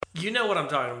You know what I'm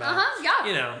talking about. Yeah.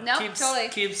 You know, Nope, totally.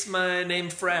 keeps my name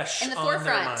fresh In the on forefront.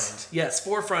 their mind. Yes,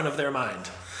 forefront of their mind.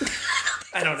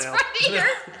 I don't know.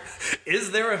 Right.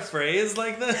 Is there a phrase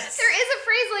like this? There is a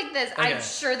phrase like this. Okay. I'm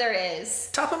sure there is.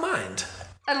 Top of mind.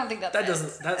 I don't think that's That it.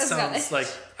 doesn't. That That's not sounds it. like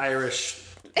Irish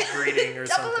greeting or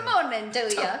Top something. of the morning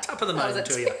to ya. Top of the That was morning a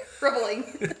to ya.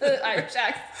 Ribbling Irish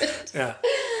accent. Yeah.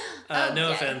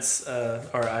 No Okay. offense,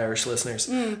 our Irish listeners.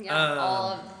 Yeah, all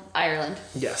of Ireland.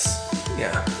 Yes.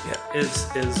 Yeah. Is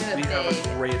we have a big.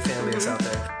 great fan base out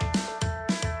there.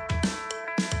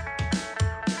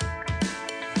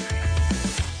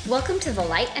 Welcome to the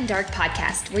Light and Dark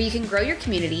podcast, where you can grow your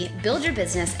community, build your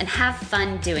business, and have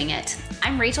fun doing it.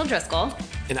 I'm Rachel Driscoll.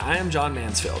 And I am John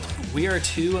Mansfield. We are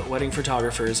two wedding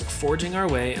photographers forging our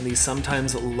way in these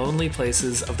sometimes lonely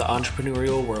places of the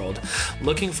entrepreneurial world,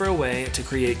 looking for a way to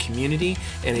create community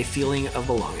and a feeling of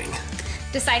belonging.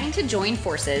 Deciding to join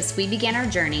forces, we began our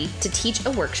journey to teach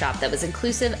a workshop that was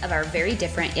inclusive of our very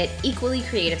different yet equally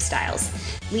creative styles,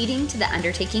 leading to the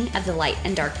undertaking of the Light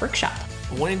and Dark workshop.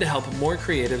 Wanting to help more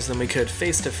creatives than we could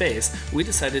face to face, we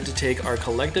decided to take our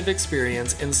collective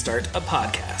experience and start a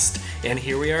podcast. And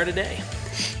here we are today.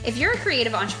 If you're a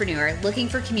creative entrepreneur looking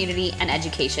for community and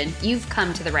education, you've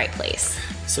come to the right place.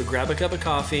 So grab a cup of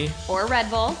coffee Or a Red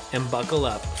Bull. and buckle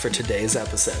up for today's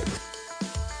episode.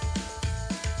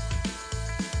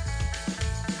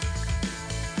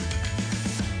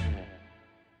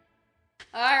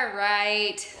 All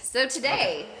right. So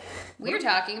today, we are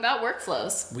talking about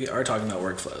workflows. We are talking about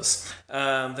workflows.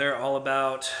 They're all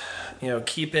about,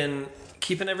 keeping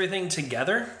everything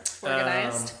together.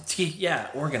 Organized.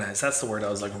 Organized. That's the word I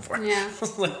was looking for. Yeah.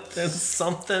 Like there's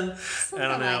something I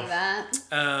don't know. Like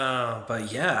that.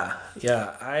 But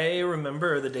yeah. I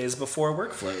remember the days before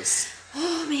workflows,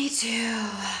 Oh, me too.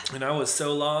 and I was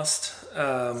so lost.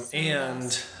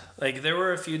 And like there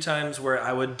were a few times where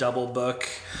I would double book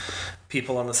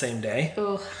people on the same day.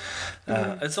 Ooh.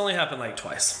 It's only happened like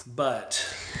twice, but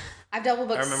I've double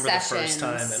booked I remember sessions. the first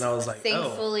time, and I was like,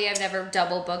 Thankfully, I've never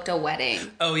double booked a wedding.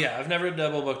 Oh yeah, I've never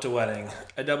double booked a wedding.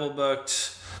 I double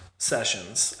booked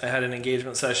sessions. I had an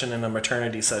engagement session and a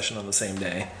maternity session on the same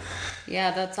day.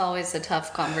 Yeah, that's always a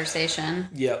tough conversation.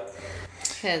 Yep.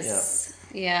 Because,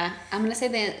 I'm going to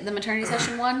say the maternity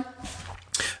session one.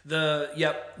 The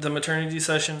maternity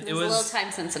session. It was a little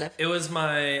time sensitive. It was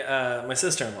my my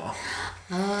sister-in-law.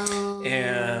 Oh.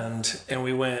 And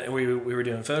we went and we were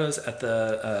doing photos at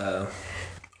the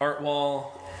Art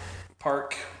Wall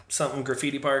Park, something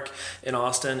graffiti park in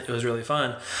Austin. It was really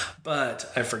fun,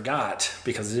 but I forgot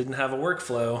because it didn't have a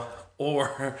workflow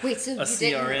or Wait, so a you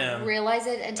CRM. didn't realize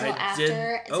it until I after?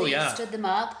 did. So you yeah. stood them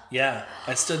up? Yeah,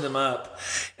 I stood them up,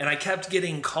 and I kept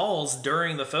getting calls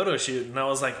during the photo shoot, and I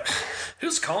was like,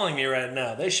 who's calling me right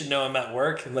now? They should know I'm at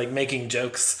work, and like making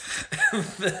jokes. And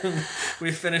then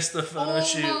we finished the photo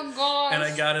shoot, my gosh. and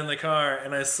I got in the car,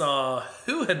 and I saw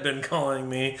who had been calling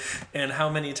me, and how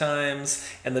many times,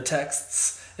 and the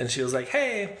texts. And she was like,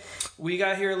 hey, we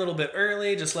got here a little bit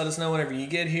early. Just let us know whenever you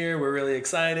get here. We're really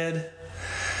excited.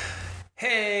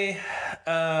 Hey,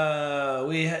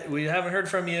 we haven't heard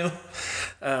from you.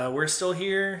 We're still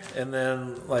here. And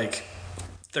then like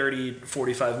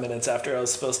 45 minutes after I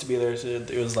was supposed to be there, it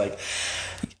was like,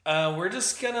 we're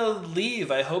just gonna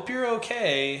leave. I hope you're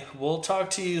okay. We'll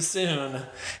talk to you soon.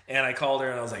 And I called her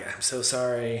and I was like, I'm so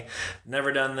sorry.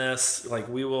 Never done this. Like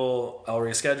I'll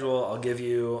reschedule. I'll give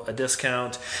you a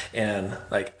discount. And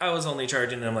like, I was only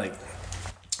charging them like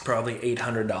probably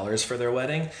 $800 for their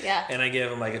wedding. Yeah. And I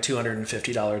gave them like a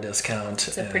 $250 discount.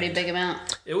 It's a pretty big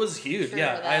amount. It was huge. For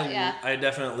Yeah. that, I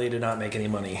definitely did not make any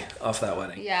money off that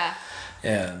wedding. Yeah.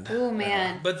 And oh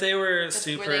man. but they were Were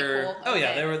super they cool? Oh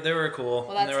yeah, Okay. they were cool.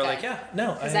 Well, and they that's were like, good. yeah,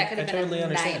 no, I That could have been totally a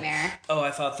understand. nightmare. Oh,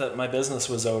 I thought that my business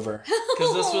was over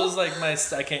because this was like my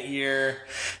second year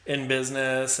in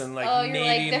business, and like Oh, you're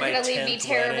maybe like, my they're going to leave me 10th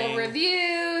terrible wedding.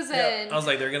 reviews. Yep. And I was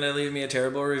like, they're gonna leave me a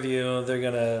terrible review. They're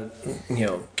gonna,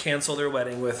 cancel their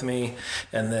wedding with me,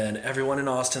 and then everyone in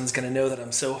Austin's gonna know that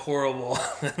I'm so horrible.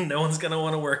 No one's gonna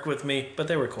want to work with me. But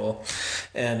they were cool,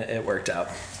 and it worked out.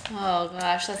 oh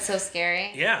gosh, that's so scary.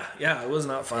 Yeah, it was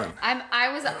not fun. I'm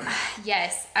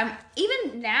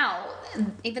even now,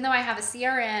 even though I have a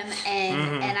CRM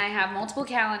and I have multiple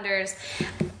calendars,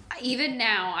 even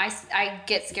now I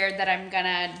get scared that I'm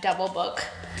gonna double book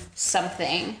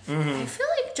something. I feel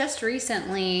like just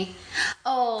recently,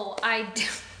 I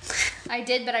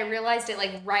did, but I realized it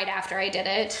like right after I did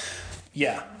it.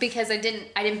 Yeah. Because I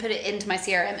didn't put it into my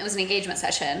CRM. It was an engagement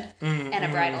session and a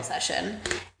bridal session.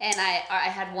 And I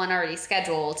had one already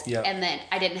scheduled. Yep. And then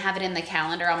I didn't have it in the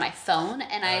calendar on my phone.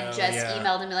 And I just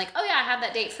emailed and be like, oh yeah, I have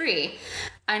that date free.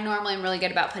 I normally am really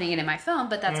good about putting it in my phone,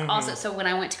 but that's also, so when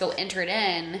I went to go enter it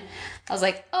in, I was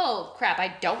like, oh crap,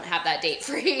 I don't have that date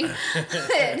free.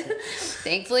 And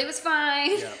thankfully it was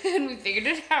fine. Yeah. And we figured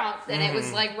it out. And it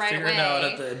was like right Figured away. it out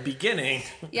at the beginning.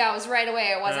 Yeah, it was right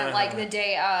away. It wasn't like the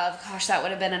day of. Gosh, that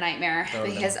would have been a nightmare.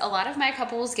 Because a lot of my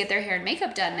couples get their hair and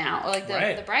makeup done now. Or like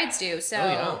the brides do.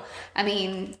 So, I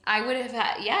mean, I would have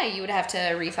had, you would have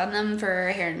to refund them for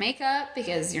hair and makeup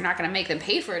because you're not going to make them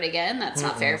pay for it again. That's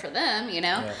not fair for them, you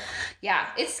know? Yeah,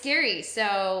 it's scary.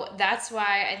 So that's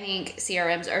why I think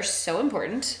CRMs are so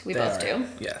important. We both do.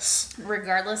 Yes.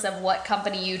 Regardless of what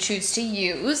company you choose to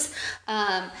use,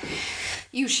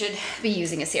 you should be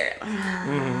using a CRM.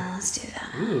 Let's do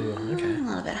that. Ooh, okay. A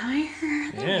little bit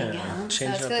higher. There we go. So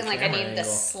it's feeling like I need the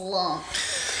slump.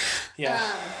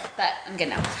 Yeah. But I'm good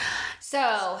now.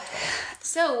 So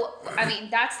I mean,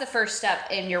 that's the first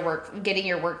step in your getting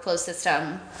your workflow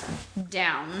system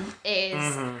down is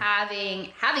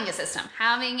having a system,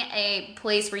 having a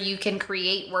place where you can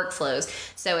create workflows.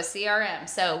 So a CRM.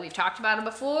 So we've talked about them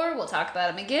before. We'll talk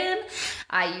about them again.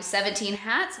 I use 17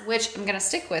 Hats, which I'm going to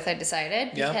stick with, I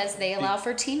decided, because they allow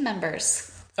for team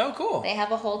members. Oh, cool. They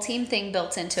have a whole team thing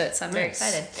built into it, so I'm very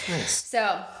excited. Nice.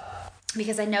 So,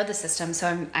 because I know the system,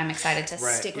 so I'm excited to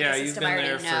stick with the system. You've been I already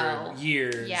there know. for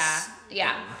years.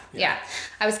 Yeah.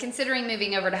 I was considering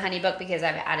moving over to HoneyBook because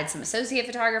I've added some associate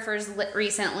photographers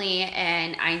recently,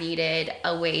 and I needed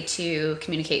a way to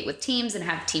communicate with teams and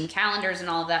have team calendars and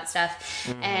all of that stuff.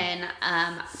 And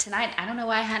tonight, I don't know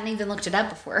why I hadn't even looked it up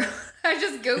before. I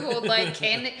just Googled, like,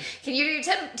 can you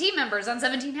do team members on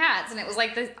 17 Hats? And it was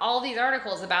like all these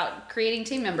articles about creating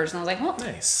team members. And I was like, well,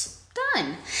 nice.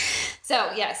 Done. So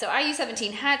I use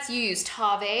 17 Hats. You use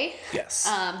Tave. Yes.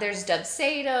 There's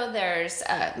Dubsado. There's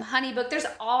HoneyBook. There's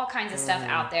all kinds of stuff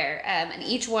out there, and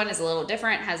each one is a little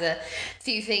different. Has a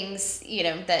few things,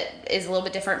 that is a little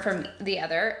bit different from the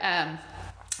other.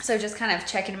 So just kind of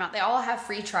checking them out. They all have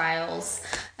free trials.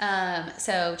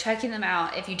 So checking them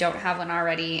out if you don't have one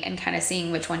already and kind of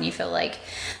seeing which one you feel like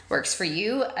works for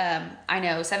you. I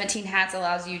know 17 Hats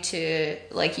allows you to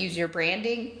use your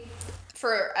branding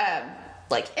for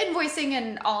invoicing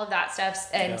and all of that stuff,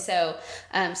 and so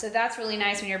that's really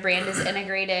nice when your brand is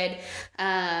integrated,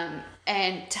 and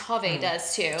Tave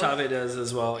does too. Tave does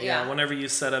as well. Yeah. Whenever you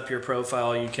set up your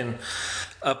profile, you can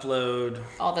upload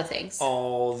all the things,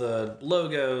 all the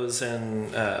logos,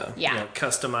 and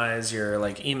customize your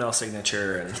email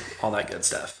signature and all that good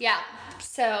stuff. Yeah.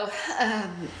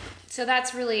 So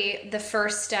that's really the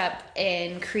first step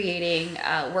in creating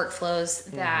workflows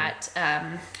that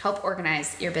help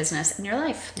organize your business and your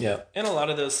life. Yeah, and a lot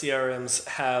of those CRMs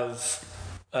have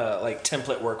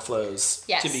template workflows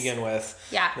to begin with.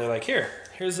 Yeah. They're like,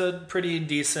 here's a pretty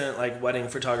decent wedding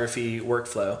photography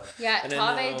workflow. Yeah,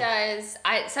 Tave does.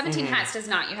 17 Hats does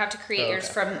not. You have to create yours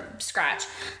from scratch.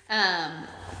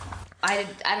 I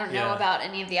don't know about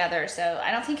any of the others, so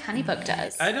I don't think HoneyBook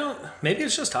does. Maybe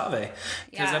it's just Tave,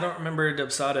 because I don't remember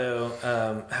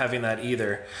Dubsado having that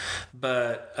either.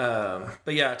 But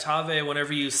yeah, Tave,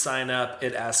 whenever you sign up,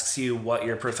 it asks you what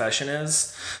your profession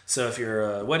is. So if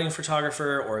you're a wedding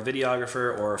photographer or a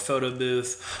videographer or a photo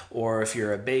booth, or if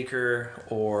you're a baker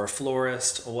or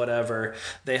florist or whatever,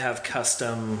 they have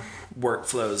custom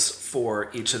workflows for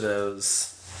each of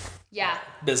those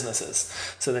businesses.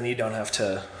 So then you don't have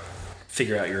to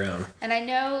figure out your own. And I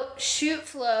know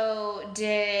ShootFlow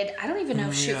did. I don't even know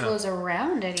if ShootFlow's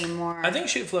around anymore. I think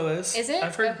ShootFlow is. Is it?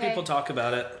 I've heard people talk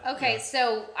about it. Okay,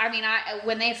 so I mean,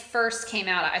 when they first came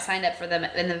out, I signed up for them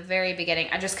in the very beginning.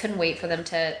 I just couldn't wait for them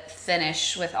to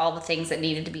finish with all the things that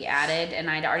needed to be added, and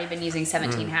I'd already been using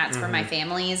 17 Hats for my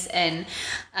families, and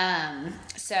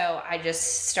so I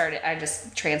just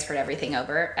transferred everything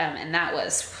over, and that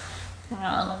was,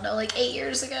 I don't know, 8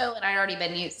 years ago, and I'd already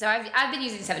been using. So I've been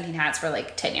using 17 Hats for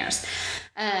 10 years.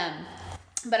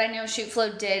 But I know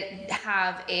ShootFlow did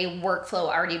have a workflow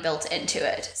already built into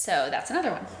it, so that's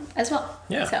another one as well.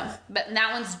 Yeah. So, but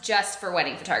that one's just for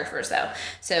wedding photographers, though.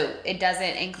 So it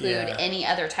doesn't include any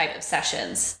other type of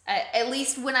sessions. At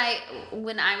least when I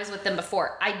was with them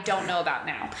before, I don't know about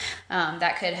now.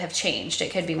 That could have changed.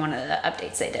 It could be one of the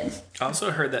updates they did. I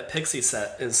also heard that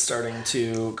Pixieset is starting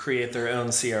to create their own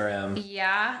CRM.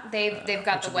 Yeah, they've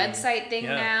got the website thing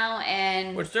now,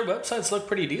 and which their websites look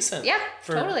pretty decent. Yeah,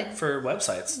 totally for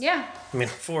websites. Yeah. I mean,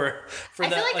 for I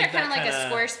feel like they're kind of like a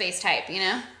Squarespace type,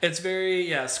 It's very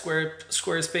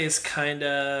Squarespace kind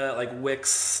of Wix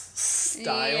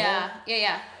style.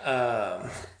 Yeah.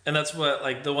 And that's what,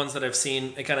 like, the ones that I've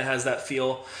seen, it kind of has that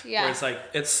feel. Yeah. Where it's like,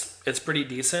 it's pretty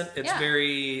decent. It's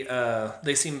very,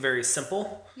 they seem very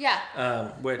simple. Yeah.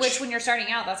 Which when you're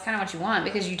starting out, that's kind of what you want,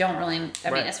 because you don't really, I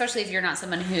mean, especially if you're not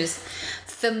someone who's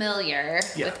familiar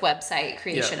with website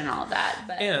creation and all of that.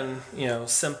 But and, you know,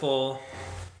 simple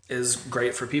is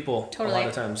great for people a lot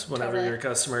of times whenever your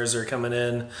customers are coming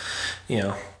in, you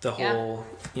know, the whole,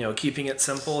 you know, keeping it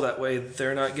simple, that way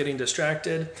they're not getting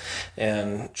distracted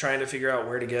and trying to figure out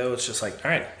where to go. It's just like,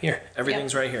 all right, here,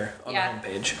 everything's right here on the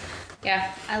homepage.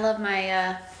 Yeah, I love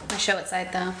my my Show It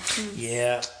site though.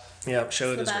 Yeah,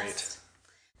 Show It is great.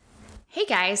 Hey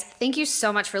guys, thank you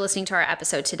so much for listening to our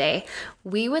episode today.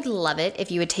 We would love it if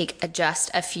you would take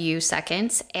just a few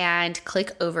seconds and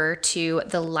click over to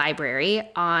the library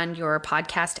on your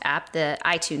podcast app. The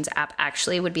iTunes app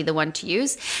actually would be the one to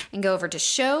use, and go over to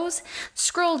shows,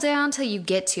 scroll down till you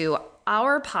get to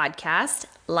our podcast,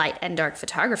 Light and Dark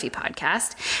Photography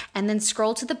Podcast, and then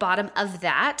scroll to the bottom of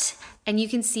that, and you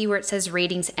can see where it says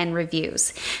ratings and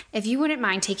reviews. If you wouldn't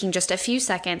mind taking just a few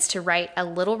seconds to write a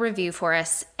little review for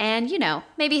us and, you know,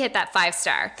 maybe hit that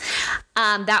 5-star,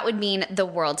 that would mean the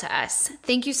world to us.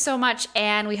 Thank you so much,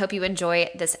 and we hope you enjoy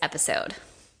this episode.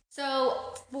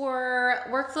 So for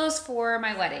workflows for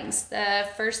my weddings, the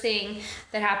first thing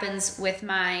that happens with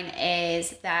mine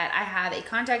is that I have a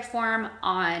contact form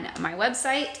on my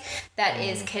website that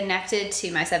is connected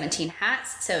to my 17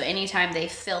 hats. So anytime they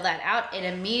fill that out, it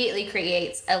immediately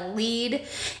creates a lead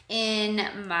in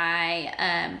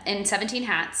my in 17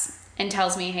 hats and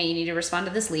tells me, hey, you need to respond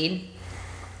to this lead.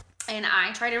 And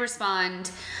I try to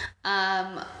respond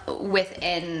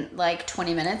within like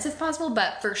 20 minutes if possible,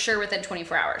 but for sure within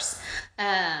 24 hours.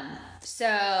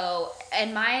 So,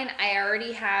 and mine, I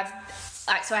already have,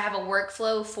 so I have a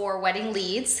workflow for wedding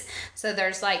leads. So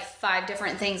there's like 5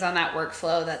 different things on that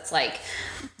workflow. That's like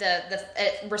the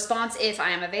response if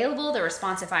I am available, the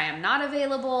response if I am not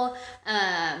available.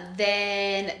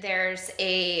 Then there's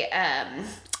a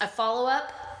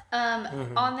follow-up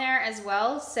on there as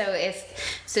well. So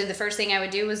the first thing I would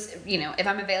do was, you know, if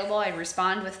I'm available, I'd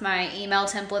respond with my email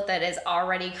template that is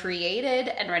already created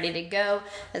and ready to go,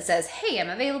 that says, hey, I'm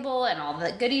available, and all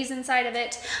the goodies inside of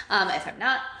it. If I'm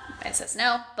not, it says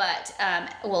no, but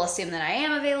we'll assume that I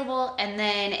am available. And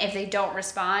then if they don't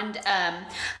respond,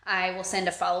 I will send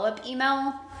a follow-up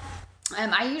email.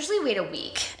 I usually wait a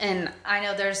week, and I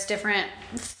know there's different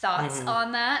thoughts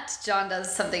on that. John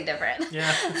does something different.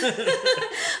 Yeah.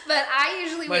 But I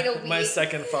usually wait a week. My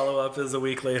second follow-up is a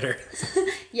week later.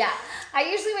 Yeah. I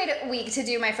usually wait a week to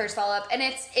do my first follow-up, and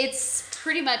it's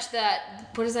pretty much that,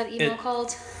 what is that email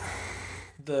called?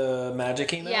 The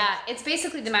magic email? Yeah, it's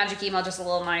basically the magic email, just a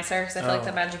little nicer, because I feel like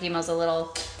the magic email's a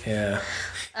little... Yeah.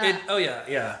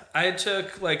 I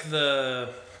took like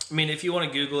I mean, if you want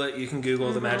to Google it, you can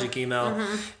Google the magic email,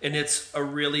 and it's a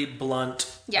really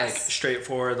blunt, like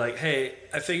straightforward, like, hey,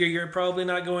 I figure you're probably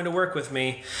not going to work with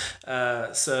me,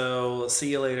 so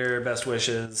see you later, best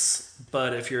wishes.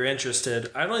 But if you're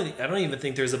interested, I don't even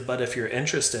think there's a but if you're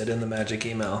interested in the magic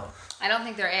email. I don't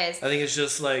think there is. I think it's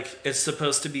just like, it's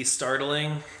supposed to be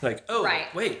startling. Like, oh,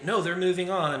 wait, no, they're moving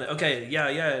on. Okay,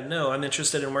 yeah, no, I'm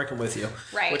interested in working with you.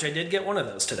 Right. Which I did get one of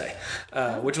those today,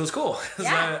 which was cool.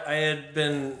 Yeah. I had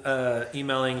been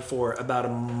emailing for about a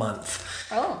month.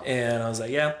 Oh. And I was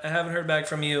like, yeah, I haven't heard back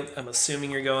from you. I'm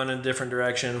assuming you're going in a different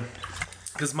direction.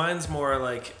 Because mine's more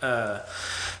like,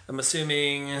 I'm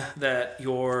assuming that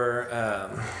you're...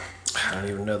 I don't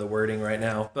even know the wording right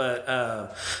now, but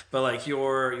like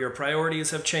your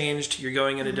priorities have changed. You're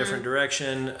going in a different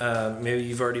direction. Maybe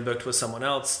you've already booked with someone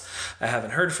else. I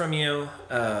haven't heard from you.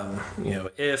 You know,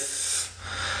 if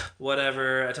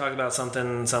whatever, I talk about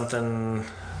something.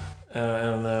 I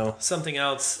don't know, something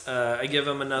else. I give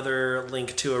them another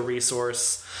link to a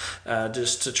resource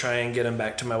just to try and get them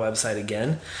back to my website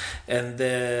again. And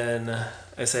then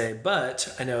I say,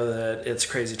 but I know that it's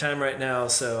crazy time right now,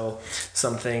 so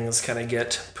some things kind of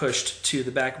get pushed to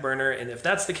the back burner. And if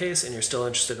that's the case and you're still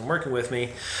interested in working with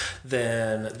me,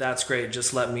 then that's great.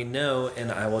 Just let me know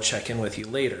and I will check in with you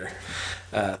later.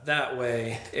 That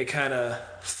way, it kind of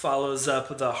follows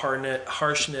up the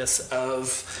harshness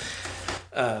of...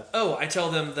 I tell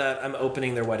them that I'm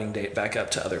opening their wedding date back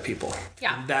up to other people.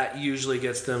 Yeah. That usually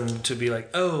gets them to be like,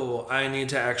 oh, I need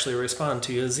to actually respond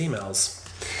to his emails.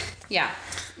 Yeah.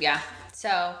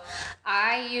 So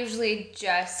I usually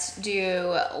just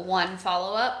do one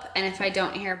follow-up, and if I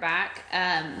don't hear back,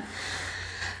 I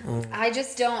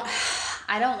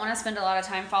don't want to spend a lot of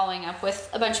time following up with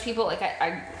a bunch of people. Like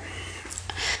I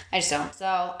just don't.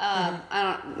 So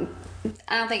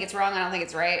I don't think it's wrong. I don't think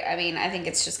it's right. I mean, I think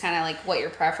it's just kind of like what your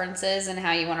preference is and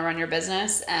how you want to run your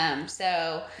business.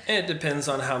 So it depends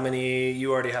on how many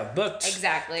you already have booked.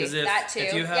 Exactly. That too.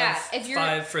 If you have if you're,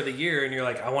 5 for the year and you're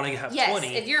like, I want to have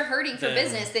 20. If you're hurting for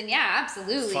business, then yeah,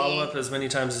 absolutely. Follow up as many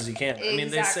times as you can. Exactly. I mean,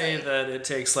 they say that it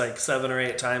takes like 7 or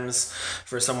 8 times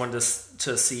for someone to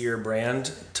see your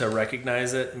brand, to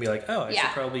recognize it and be like, oh, I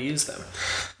should probably use them.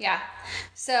 Yeah.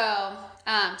 So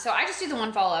I just do the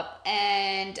one follow up,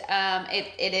 and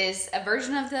it is a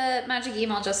version of the magic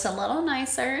email, just a little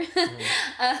nicer.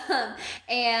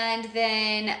 And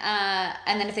then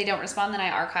if they don't respond, then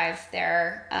I archive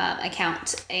their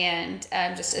account and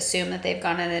just assume that they've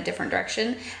gone in a different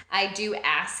direction. I do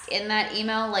ask in that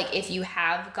email, like, if you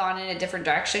have gone in a different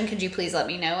direction, could you please let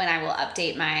me know, and I will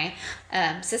update my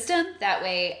system. That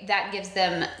way, that gives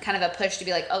them kind of a push to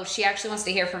be like, oh, she actually wants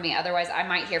to hear from me. Otherwise, I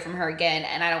might hear from her again,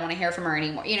 and I don't want to hear from her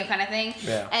anymore, kind of thing.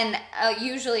 Yeah. And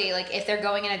usually, like, if they're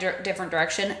going in a different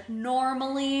direction,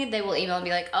 normally they will email and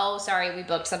be like, oh, sorry, we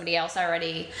booked somebody else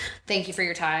already. Thank you for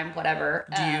your time, whatever.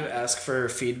 Do you ask for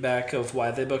feedback of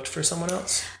why they booked for someone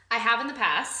else? I have in the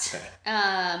past,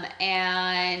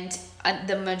 and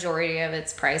the majority of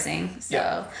it's pricing.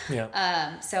 So,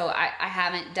 so I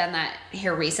haven't done that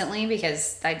here recently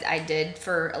because I did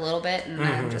for a little bit, and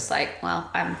I'm just like, well,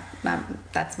 I'm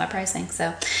that's my pricing.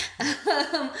 So,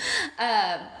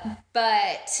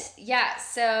 but yeah,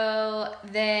 so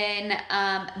then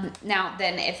now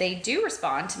if they do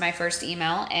respond to my first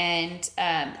email, and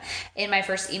in my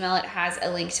first email it has a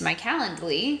link to my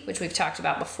Calendly, which we've talked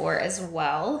about before as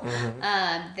well.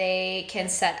 They can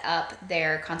set up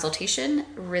their consultation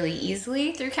really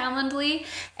easily through Calendly,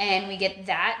 and we get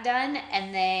that done.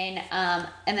 And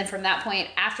then from that point,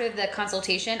 after the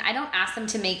consultation, I don't ask them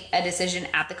to make a decision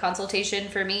at the consultation.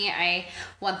 For me, I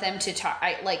want them to talk.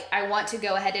 I want to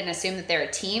go ahead and assume that they're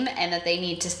a team and that they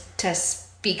need to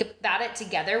speak about it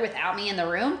together without me in the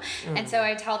room. And so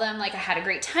I tell them, like, I had a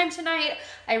great time tonight.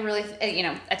 I really,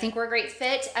 I think we're a great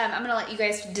fit. I'm going to let you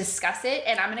guys discuss it,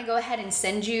 and I'm going to go ahead and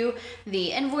send you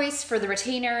the invoice for the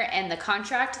retainer, and the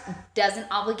contract doesn't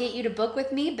obligate you to book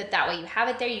with me, but that way you have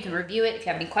it there. You can review it. If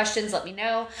you have any questions, let me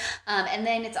know. And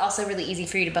then it's also really easy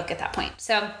for you to book at that point.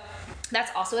 So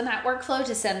that's also in that workflow,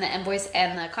 to send the invoice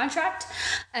and the contract.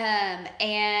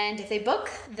 And if they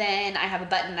book, then I have a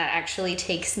button that actually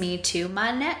takes me to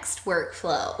my next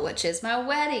workflow, which is my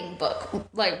wedding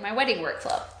my wedding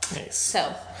workflow. Nice.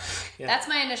 So that's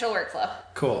my initial workflow.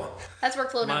 Cool. That's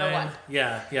workflow number 1.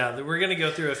 Yeah. We're going to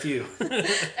go through a few.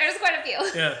 There's quite a few.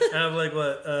 Yeah. I have like,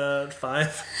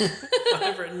 5?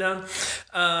 5 written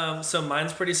down. So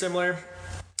mine's pretty similar.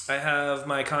 I have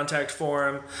my contact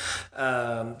form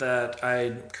that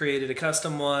I created a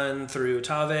custom one through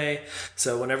Tave.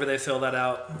 So whenever they fill that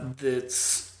out,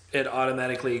 it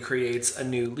automatically creates a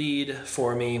new lead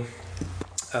for me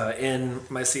in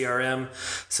my CRM.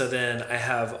 So then I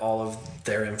have all of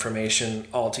their information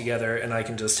all together, and I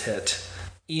can just hit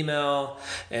email.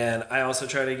 And I also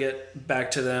try to get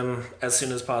back to them as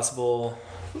soon as possible.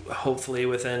 Hopefully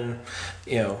within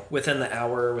the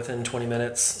hour, within 20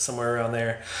 minutes, somewhere around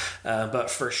there. But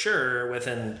for sure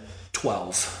within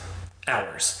 12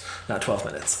 hours, not 12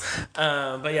 minutes.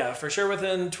 But yeah, for sure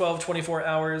within 12, 24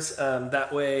 hours.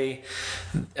 That way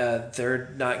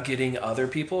they're not getting other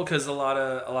people, because a lot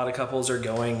of couples are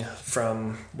going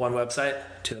from one website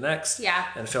to the next,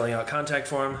 and filling out contact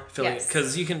form,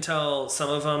 because you can tell some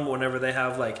of them, whenever they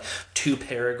have like 2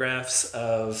 paragraphs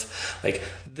of like,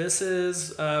 this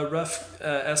is a rough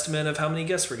estimate of how many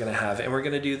guests we're going to have, and we're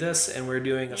going to do this, and we're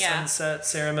doing a sunset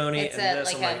ceremony, and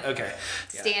this. I'm like, okay,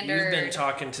 standard. You've been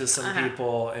talking to some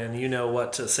people, and you know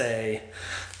what to say.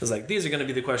 It's like, these are going to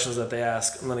be the questions that they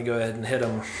ask. I'm going to go ahead and hit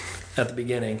them at the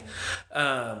beginning.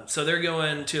 So they're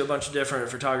going to a bunch of different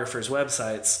photographers'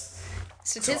 websites.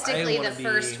 Statistically, the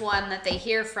first one that they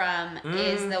hear from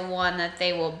is the one that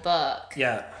they will book.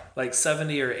 Yeah. Like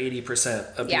 70 or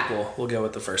 80% of people will go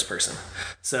with the first person.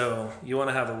 So you want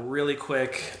to have a really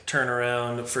quick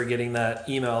turnaround for getting that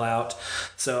email out.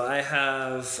 So I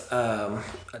have a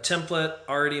template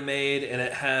already made, and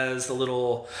it has the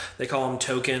little, they call them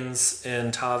tokens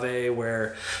in Tave,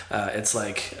 where it's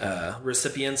like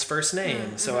recipient's first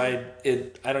name. So I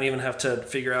don't even have to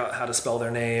figure out how to spell their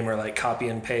name or like copy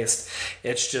and paste.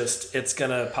 It's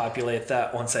going to populate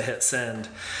that once I hit send.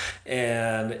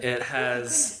 And it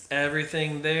has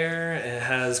everything there. It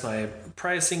has my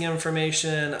pricing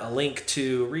information, a link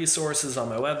to resources on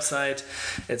my website.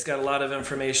 It's got a lot of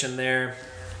information there.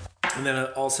 And then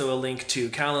also a link to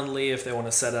Calendly if they want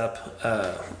to set up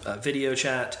a video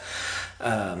chat.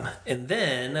 And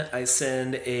then I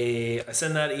send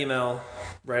that email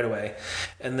right away,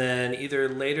 and then either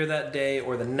later that day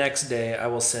or the next day I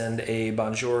will send a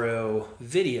Bonjoro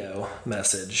video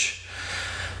message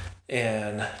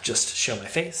and just show my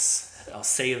face. I'll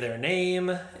say their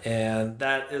name, and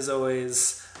that is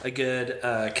always a good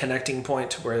connecting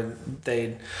point where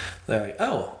they're like,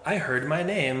 oh, I heard my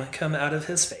name come out of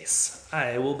his face.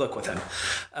 I will book with him.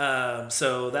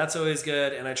 So that's always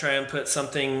good, and I try and put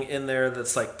something in there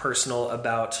that's like personal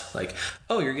about like,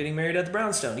 oh, you're getting married at the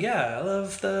brownstone. Yeah, I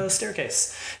love the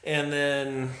staircase. And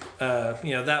then,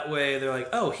 that way they're like,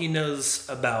 oh, he knows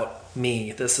about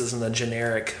me. This isn't a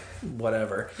generic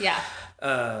whatever. Yeah.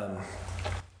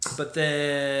 But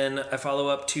then I follow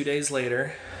up 2 days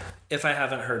later if I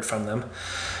haven't heard from them.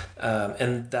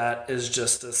 And that is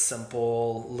just a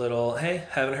simple little, hey,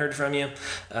 haven't heard from you.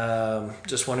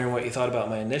 Just wondering what you thought about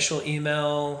my initial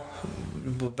email,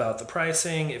 about the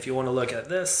pricing. If you want to look at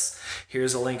this,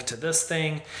 here's a link to this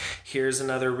thing. Here's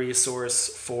another resource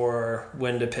for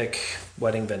when to pick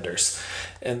wedding vendors.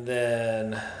 And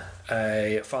then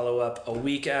I follow up a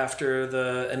week after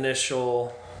the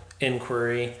initial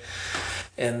inquiry,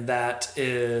 and that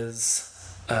is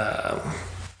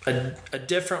a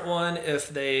different one if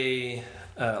they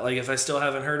if I still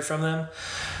haven't heard from them.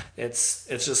 It's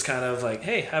just kind of like,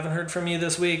 hey, haven't heard from you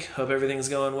this week, hope everything's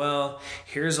going well.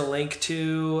 Here's a link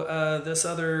to this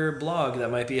other blog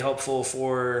that might be helpful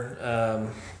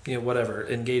for whatever,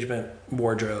 engagement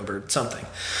wardrobe or something.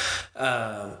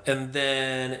 And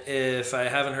then if I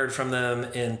haven't heard from them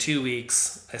in 2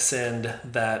 weeks, I send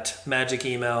that magic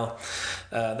email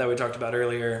that we talked about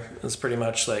earlier. It's pretty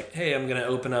much like, hey, I'm going to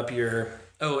open up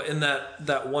in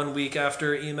that 1 week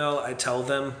after email, I tell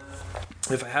them,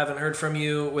 if I haven't heard from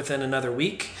you within another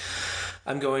week,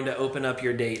 I'm going to open up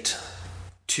your date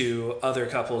to other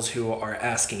couples who are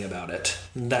asking about it.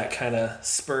 That kind of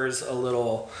spurs a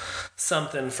little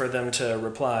something for them to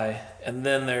reply. And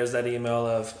then there's that email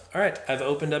of, all right, I've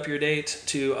opened up your date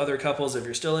to other couples. If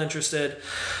you're still interested,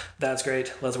 that's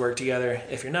great. Let's work together.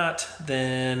 If you're not,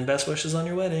 then best wishes on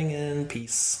your wedding and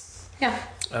peace. Yeah.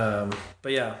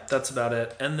 But yeah, that's about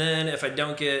it. And then if I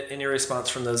don't get any response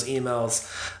from those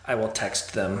emails, I will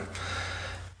text them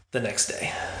the next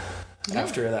day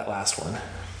after that last one.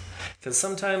 Because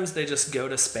sometimes they just go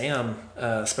to spam,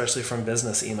 especially from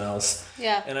business emails.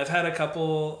 Yeah. And I've had a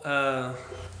couple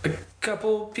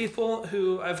people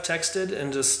who I've texted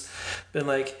and just been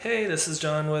like, hey, this is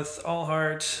John with All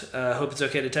Heart. Hope it's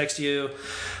okay to text you.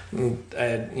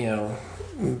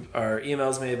 Our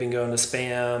emails may have been going to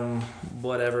spam,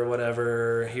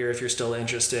 whatever. Here, if you're still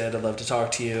interested, I'd love to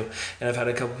talk to you. And I've had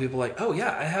a couple people like, oh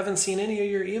yeah, I haven't seen any of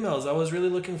your emails. I was really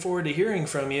looking forward to hearing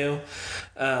from you.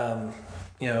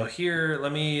 Here,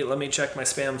 let me check my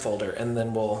spam folder, and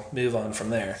then we'll move on from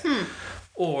there.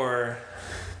 Or,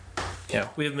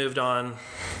 we've moved on.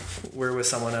 We're with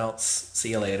someone else.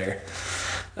 See you later.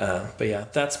 But yeah,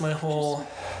 that's my whole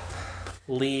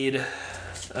lead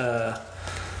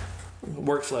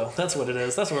workflow. That's what it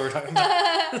is. That's what we're talking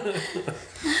about.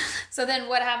 So then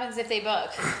what happens if they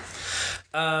book?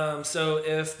 So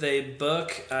if they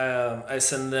book, I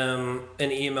send them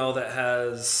an email that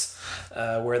has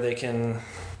where they can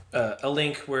a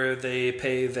link where they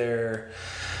pay their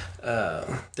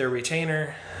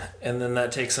retainer, and then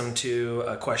that takes them to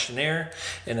a questionnaire,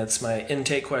 and it's my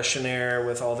intake questionnaire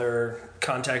with all their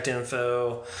contact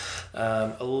info,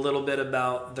 a little bit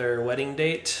about their wedding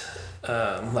date,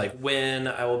 like when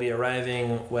I will be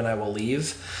arriving, when I will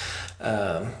leave.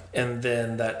 And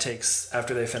then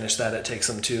after they finish that, it takes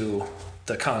them to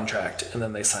the contract, and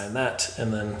then they sign that.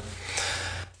 And then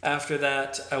after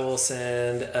that, I will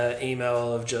send an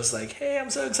email of just like, hey, I'm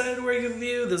so excited to work with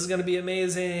you. This is going to be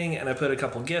amazing. And I put a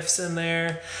couple GIFs in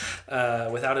there,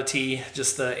 without a T,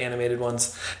 just the animated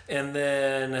ones. And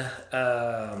then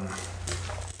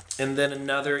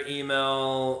another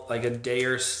email like a day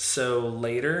or so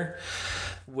later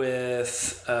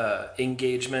with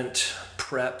engagement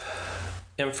prep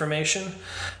information,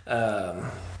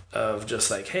 of just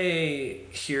like, hey,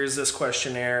 here's this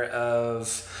questionnaire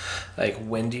of like,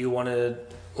 when do you want to,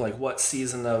 like, what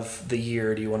season of the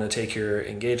year do you want to take your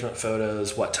engagement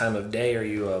photos? What time of day? Are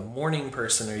you a morning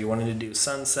person? Are you wanting to do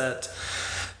sunset?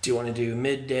 Do you want to do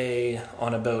midday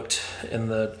on a boat in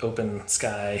the open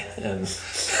sky? And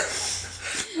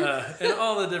and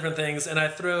all the different things. And I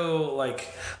throw like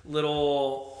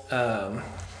little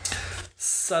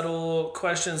subtle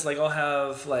questions. Like I'll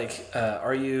have like,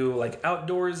 are you like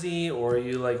outdoorsy, or are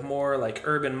you like more like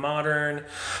urban modern,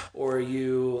 or are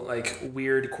you like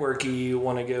weird quirky,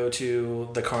 want to go to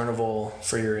the carnival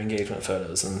for your engagement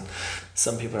photos? And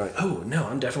some people are like, oh no,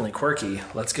 I'm definitely quirky,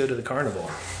 let's go to the carnival.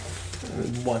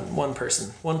 One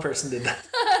person did that.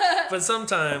 But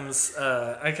sometimes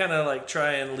I kind of like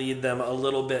try and lead them a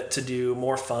little bit to do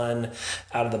more fun,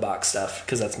 out of the box stuff,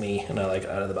 because that's me and I like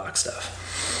out of the box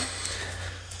stuff.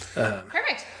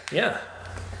 Perfect. Yeah.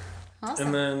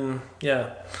 Awesome. And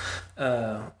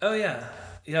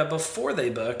then before they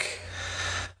book.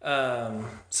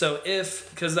 So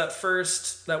because that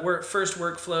first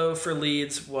workflow for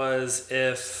leads was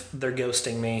if they're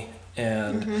ghosting me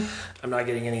and I'm not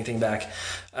getting anything back.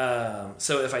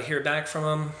 So if I hear back from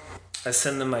them, I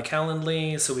send them my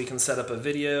Calendly so we can set up a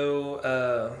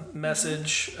video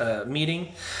message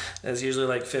meeting. It's usually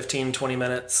like 15-20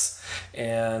 minutes,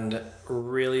 and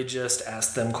really just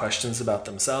ask them questions about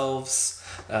themselves.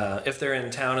 If they're in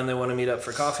town and they want to meet up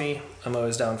for coffee, I'm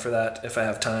always down for that if I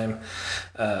have time.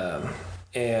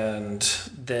 And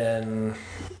then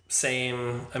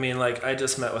I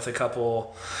just met with a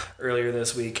couple earlier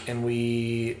this week, and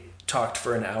we talked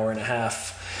for an hour and a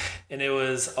half, and it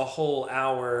was a whole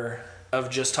hour of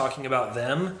just talking about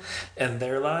them and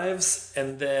their lives.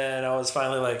 And then I was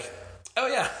finally like, oh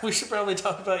yeah, we should probably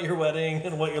talk about your wedding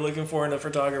and what you're looking for in a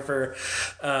photographer.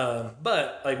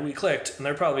 But like we clicked, and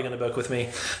they're probably going to book with me.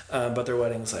 But their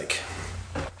wedding's like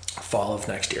fall of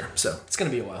next year, so it's going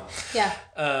to be a while. Yeah.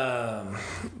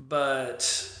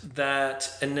 But that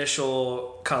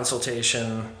initial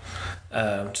consultation,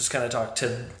 just kind of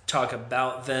talk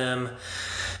about them,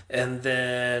 and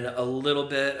then a little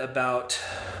bit about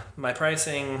my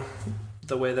pricing,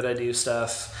 the way that I do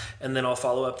stuff, and then I'll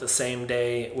follow up the same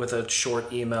day with a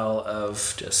short email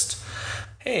of just,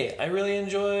 hey, I really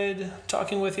enjoyed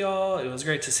talking with y'all. It was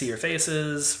great to see your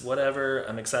faces, whatever.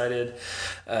 I'm excited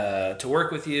to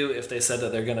work with you. If they said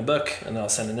that they're going to book, and I'll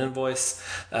send an invoice.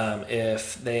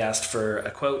 If they asked for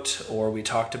a quote or we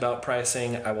talked about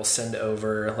pricing, I will send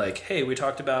over like, hey, we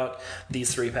talked about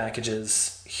these 3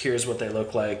 packages. Here's what they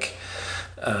look like.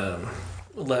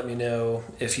 Let me know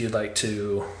if you'd like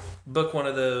to book one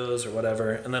of those or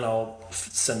whatever. And then I'll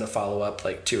send a follow-up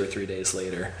like 2 or 3 days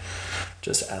later,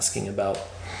 just asking about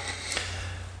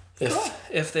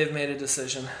if they've made a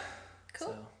decision. Cool.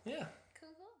 So, yeah. Cool.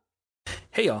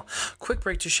 Hey y'all, quick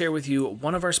break to share with you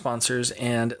one of our sponsors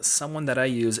and someone that I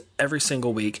use every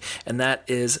single week, and that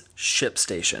is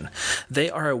ShipStation. They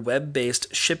are a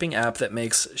web-based shipping app that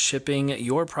makes shipping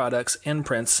your products and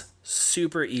prints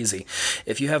super easy.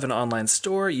 If you have an online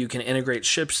store, you can integrate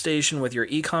ShipStation with your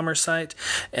e-commerce site,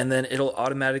 and then it'll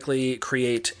automatically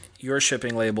create your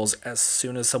shipping labels as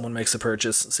soon as someone makes a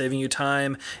purchase, saving you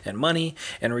time and money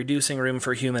and reducing room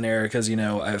for human error, because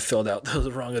I've filled out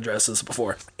those wrong addresses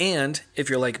before. And if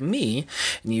you're like me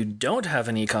and you don't have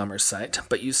an e-commerce site,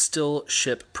 but you still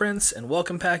ship prints and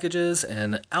welcome packages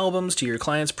and albums to your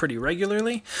clients pretty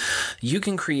regularly, you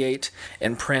can create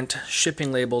and print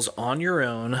shipping labels on your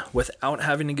own without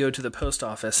having to go to the post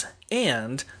office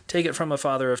and take it from a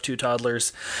father of 2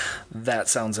 toddlers. That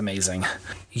sounds amazing.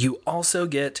 You also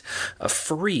get a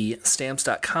free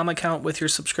Stamps.com account with your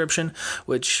subscription,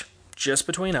 which, just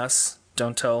between us,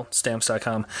 don't tell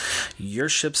Stamps.com, your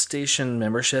ShipStation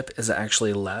membership is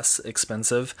actually less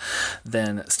expensive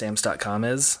than Stamps.com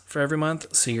is for every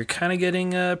month, so you're kind of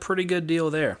getting a pretty good deal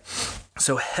there.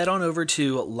 So head on over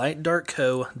to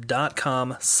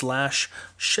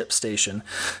lightdarkco.com/ShipStation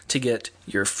to get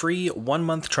your free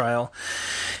 1-month trial.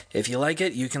 If you like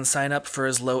it, you can sign up for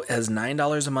as low as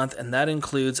 $9 a month, and that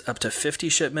includes up to 50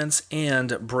 shipments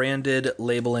and branded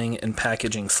labeling and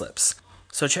packaging slips.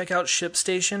 So check out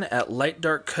ShipStation at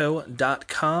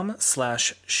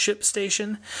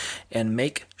lightdarkco.com/ShipStation and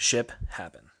make ship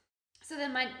happen. So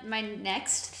then my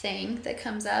next thing that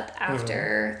comes up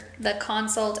after the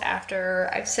consult, after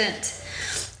I've sent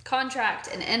contract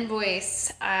and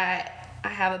invoice, I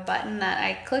have a button that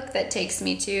I click that takes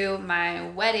me to my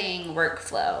wedding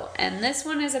workflow. And this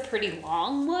one is a pretty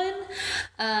long one.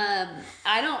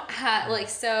 I don't have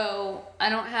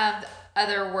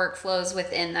other workflows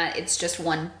within that. It's just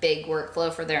one big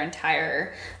workflow for their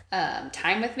entire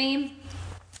time with me.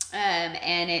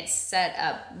 And it's set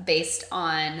up based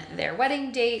on their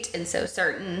wedding date. And so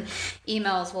certain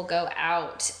emails will go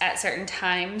out at certain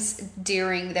times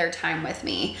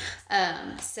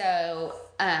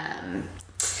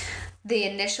the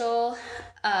initial,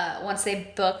 once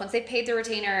they paid the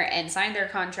retainer and signed their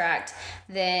contract,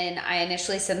 then I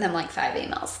initially send them like 5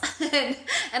 emails.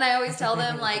 And I always tell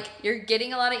them, like, you're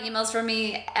getting a lot of emails from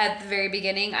me at the very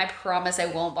beginning. I promise I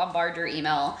won't bombard your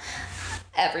email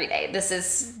every day. This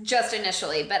is just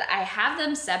initially, but I have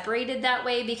them separated that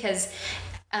way because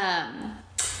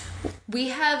we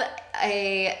have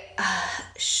a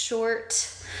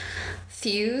short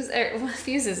fuse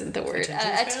isn't the word.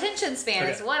 Attention span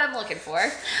is what I'm looking for.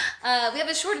 We have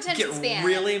a short attention span.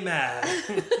 Really mad.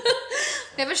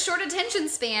 We have a short attention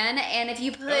span, and if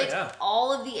you put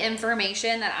all of the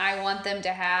information that I want them to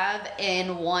have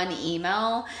in one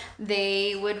email,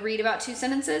 they would read about 2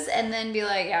 sentences and then be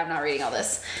like, yeah, I'm not reading all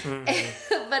this.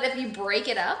 Mm-hmm. But if you break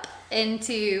it up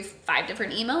into 5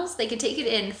 different emails, they could take it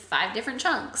in 5 different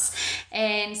chunks.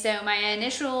 And so my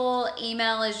initial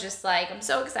email is just like, I'm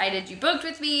so excited you booked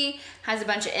with me, has a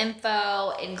bunch of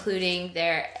info, including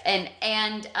their, and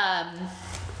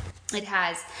it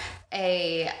has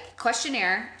a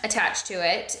questionnaire attached to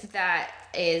it that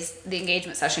is the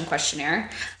engagement session questionnaire,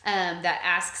 that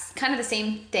asks kind of the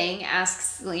same thing,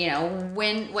 asks,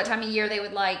 what time of year they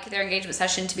would like their engagement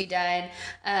session to be done.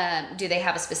 Do they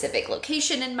have a specific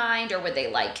location in mind, or would they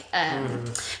like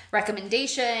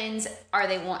recommendations? Are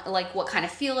they what kind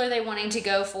of feel are they wanting to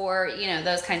go for?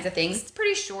 Those kinds of things. It's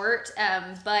pretty short,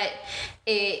 but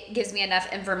it gives me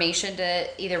enough information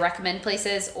to either recommend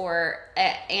places or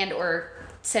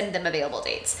send them available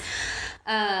dates.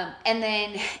 And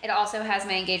then it also has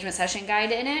my engagement session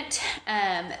guide in it.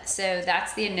 So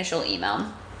that's the initial email.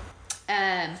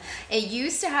 It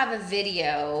used to have a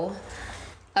video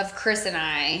of Chris and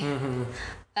I,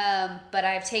 but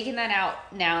I've taken that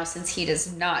out now since he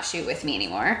does not shoot with me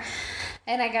anymore.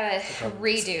 And I gotta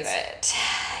redo it.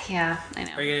 Yeah, I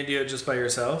know. Are you gonna do it just by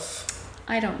yourself?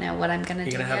 I don't know what I'm gonna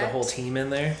do. You're gonna have the whole team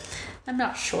in there? I'm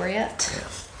not sure yet. Yeah.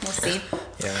 We'll see.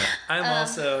 Yeah. I'm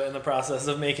also in the process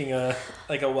of making a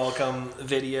welcome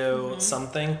video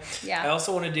something. Yeah. I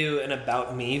also want to do an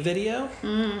about me video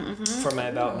for my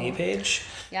about me page.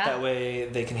 Yeah. That way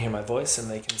they can hear my voice and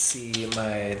they can see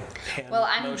my hand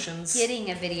motions. I'm getting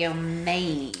a video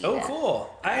made. Oh,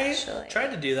 cool. I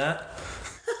tried to do that.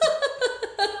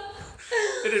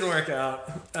 It didn't work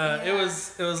out. It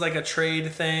was like a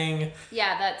trade thing.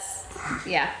 Yeah,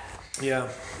 yeah. Yeah.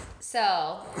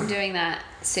 So I'm doing that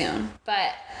soon.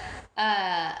 But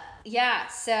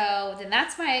so then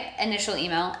that's my initial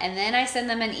email, and then I send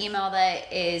them an email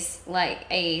that is like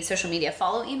a social media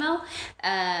follow email,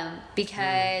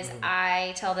 because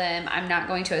I tell them I'm not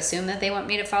going to assume that they want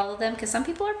me to follow them, because some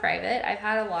people are private. I've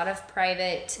had a lot of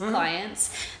private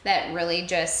clients that really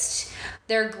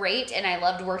they're great and I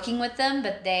loved working with them,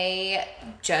 but they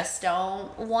just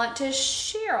don't want to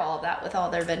share all of that with all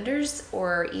their vendors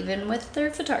or even with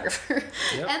their photographer.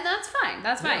 Yep. And that's fine.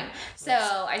 That's fine. So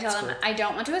I tell them I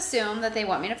don't want to assume that they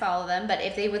want me to follow them, but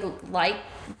if they would like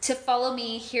to follow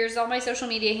me, here's all my social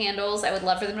media handles. I would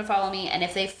love for them to follow me. And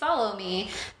if they follow me,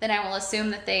 then I will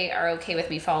assume that they are okay with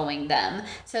me following them.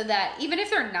 So that even if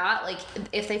they're not,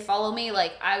 if they follow me,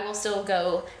 I will still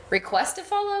go request to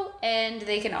follow, and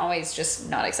they can always just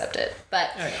not accept it.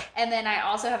 But, and then I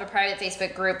also have a private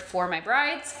Facebook group for my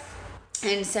brides.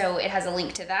 And so it has a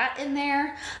link to that in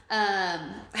there.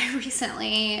 I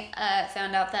recently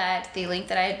found out that the link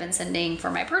that I had been sending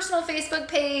for my personal Facebook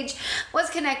page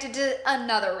was connected to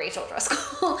another Rachel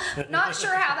Driscoll. Not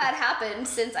sure how that happened,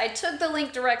 since I took the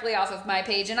link directly off of my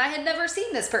page and I had never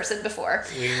seen this person before.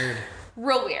 Weird.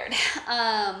 Real weird.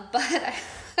 But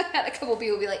I had a couple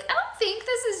people be like, I don't think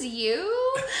this is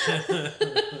you.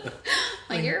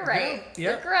 You're right. Yep.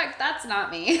 You're correct. That's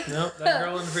not me. Nope, that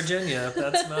girl in Virginia.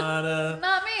 That's not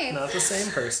not me. Not the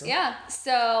same person. Yeah.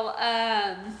 So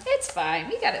it's fine.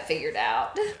 We got it figured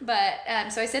out. But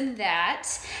so I send that,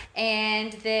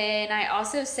 and then I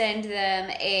also send them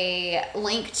a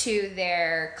link to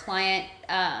their client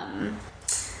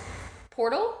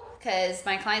portal. Because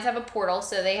my clients have a portal,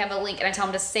 so they have a link, and I tell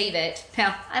them to save it.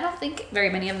 Now, I don't think very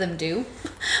many of them do,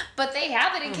 but they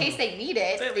have it in case they need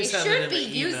it. They should be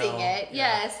using it,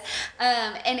 yes.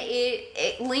 And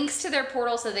it links to their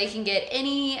portal so they can get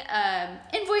any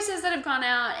invoices that have gone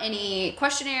out, any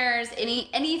questionnaires,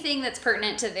 anything that's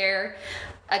pertinent to their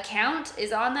account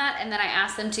is on that, and then I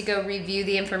ask them to go review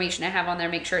the information I have on there,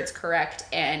 make sure it's correct,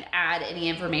 and add any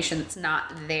information that's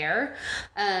not there,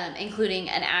 including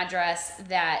an address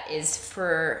that is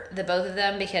for the both of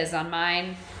them, because on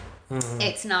mine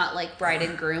it's not like bride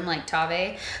and groom like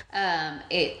Tave.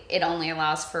 It only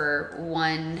allows for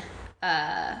one.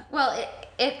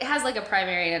 It has like a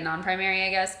primary and a non-primary, I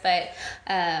guess, but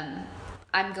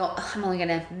I'm only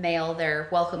gonna mail their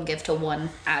welcome gift to one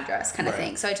address kind of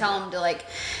thing. So I tell them to like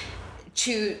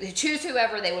choose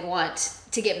whoever they would want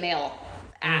to get mail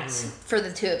at for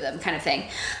the two of them kind of thing.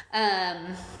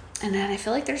 And then I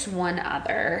feel like there's one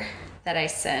other that I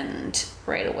send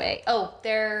right away. Oh,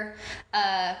 their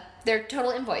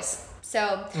total invoice.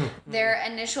 So their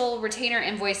initial retainer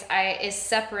invoice is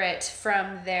separate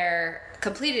from their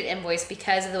completed invoice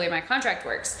because of the way my contract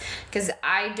works. Because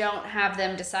I don't have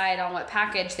them decide on what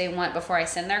package they want before I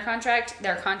send their contract.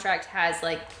 Their contract has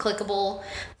like clickable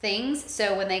things.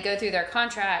 So when they go through their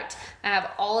contract, I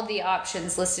have all of the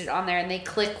options listed on there and they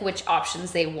click which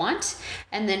options they want.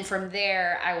 And then from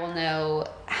there, I will know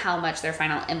how much their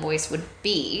final invoice would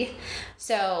be.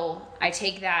 So I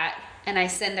take that and I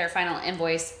send their final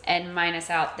invoice and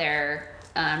minus out their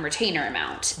retainer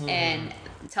amount and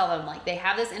tell them like they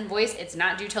have this invoice. It's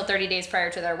not due till 30 days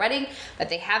prior to their wedding, but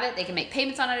they have it. They can make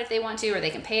payments on it if they want to, or they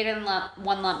can pay it in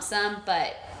one lump sum,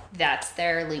 but that's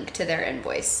their link to their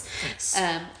invoice. Nice.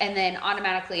 And then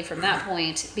automatically from that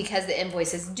point, because the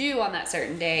invoice is due on that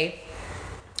certain day,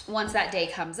 once that day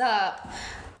comes up,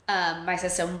 my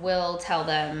system will tell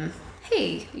them,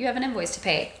 hey, you have an invoice to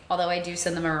pay. Although I do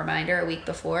send them a reminder a week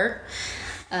before,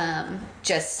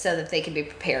 just so that they can be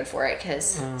prepared for it,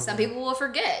 because some people will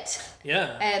forget.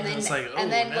 Yeah. And then, it's like,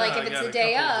 like if it's the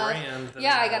day of,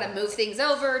 I got to move things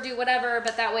over, do whatever.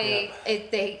 But that way,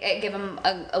 they give them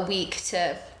a week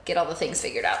to get all the things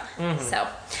figured out. So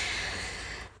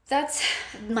that's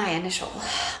my initial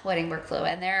wedding workflow,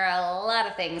 and there are a lot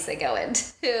of things that go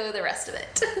into the rest of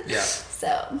it. Yeah.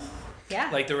 So. Yeah.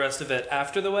 Like the rest of it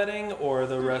after the wedding, or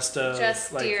the rest of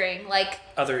just during, like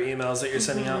other emails that you're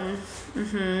sending out?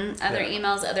 Other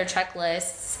emails, other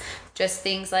checklists, just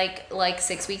things like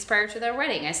 6 weeks prior to their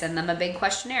wedding. I send them a big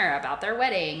questionnaire about their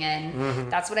wedding, and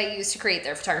that's what I use to create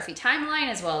their photography timeline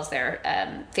as well as their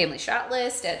family shot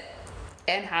list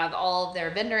and have all of their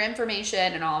vendor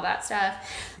information and all of that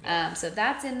stuff. So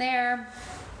that's in there.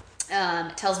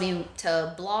 It tells me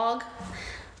to blog,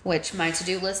 which my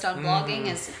to-do list on blogging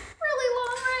is really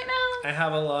long right now. I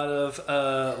have a lot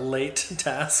of late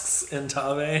tasks in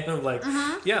Tave. I'm like,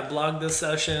 blog this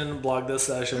session, blog this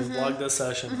session, blog this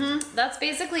session. That's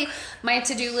basically, my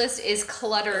to-do list is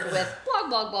cluttered with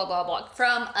blog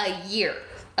from a year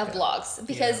of blogs,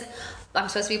 because I'm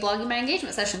supposed to be blogging my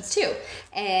engagement sessions too.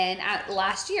 And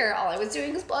last year, all I was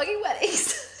doing was blogging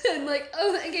weddings. And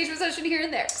engagement session here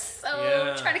and there.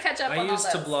 So trying to catch up on all those. I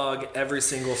used to blog every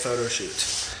single photo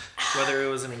shoot. Whether it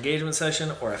was an engagement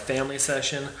session or a family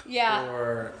session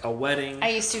or a wedding. I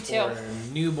used to too. Or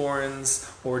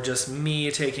newborns, or just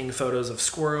me taking photos of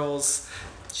squirrels.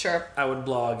 Sure. I would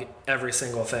blog every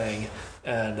single thing.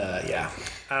 And I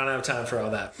don't have time for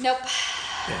all that. Nope.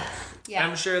 Yeah.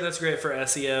 I'm sure that's great for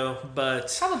SEO,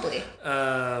 but... Probably.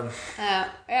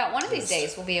 One of these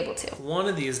days we'll be able to. One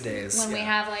of these days. When we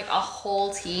have a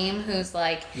whole team who's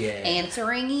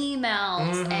answering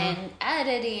emails and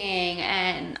editing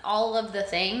and all of the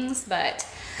things, but...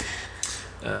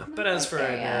 but as for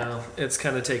right now, it's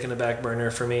kind of taken a back burner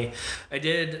for me. I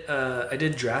did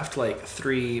draft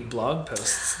 3 blog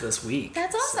posts this week.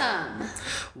 That's awesome. So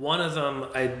one of them,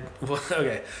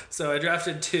 so I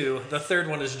drafted 2. The third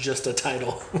one is just a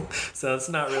title. So it's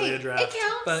not really a draft. It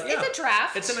counts. But it's a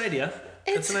draft. It's an idea.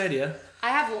 It's an idea. I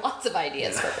have lots of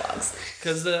ideas for blogs.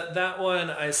 Because that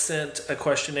one, I sent a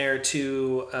questionnaire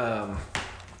to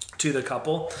the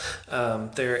couple.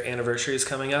 Their anniversary is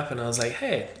coming up, and I was like,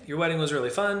 hey, your wedding was really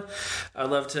fun. I'd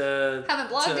love to have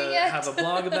a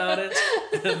blog about it.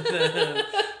 And then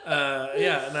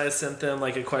and I sent them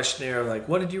a questionnaire of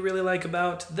what did you really like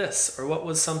about this, or what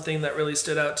was something that really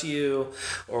stood out to you,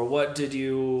 or what did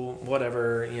you what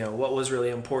was really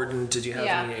important, did you have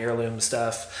any heirloom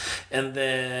stuff? And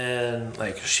then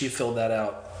she filled that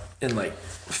out in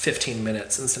 15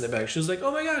 minutes and sent it back. She was like,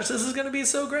 oh my gosh, this is going to be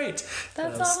so great.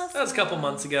 That's awesome. That was a couple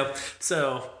months ago.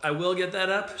 So I will get that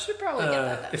up. Should probably get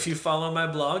that up. If you follow my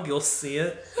blog, you'll see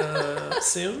it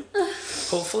soon,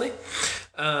 hopefully.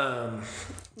 I'm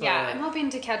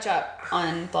hoping to catch up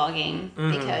on blogging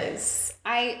because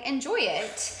I enjoy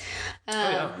it.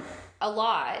 A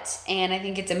lot, and I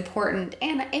think it's important,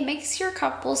 and it makes your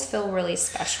couples feel really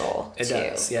special too. It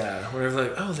does, yeah.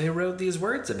 Whenever they wrote these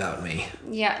words about me.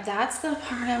 Yeah, that's the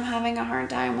part I'm having a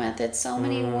hard time with. It's so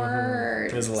many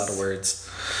words. There's a lot of words.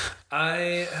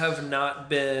 I have not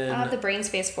been... I have the brain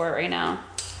space for it right now.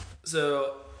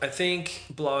 So I think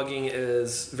blogging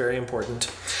is very important.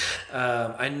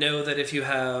 I know that if you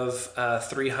have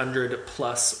 300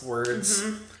 plus words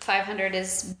 500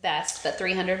 is best, but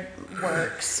 300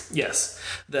 works. Yes,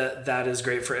 that is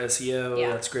great for SEO. Yeah.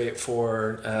 That's great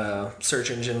for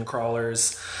search engine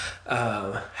crawlers.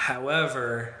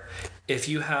 However, if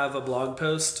you have a blog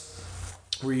post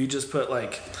where you just put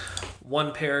like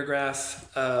one paragraph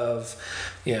of,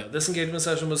 this engagement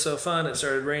session was so fun, it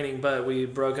started raining, but we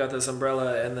broke out this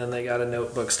umbrella, and then they got a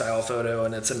notebook style photo,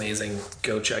 and it's amazing.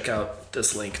 Go check out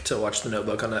this link to watch The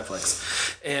Notebook on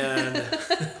Netflix. And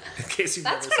in case you've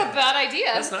That's never not a bad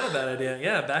idea. That's not a bad idea.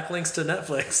 Yeah, backlinks to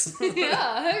Netflix.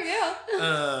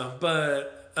 Yeah.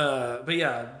 But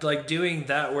yeah, like doing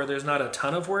that where there's not a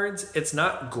ton of words, it's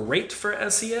not great for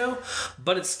SEO,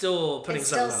 but it's still putting It's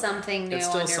still something something new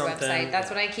on your website. That's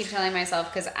what I keep telling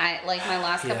myself, because I, like my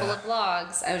last couple of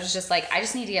blogs, I was just like, I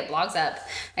just need to get blogs up.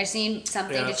 I just need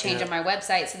something to change on my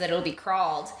website so that it'll be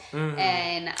crawled.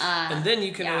 And then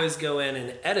you can always go in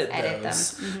and edit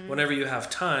those them. whenever you have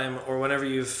time, or whenever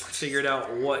you've figured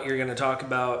out what you're going to talk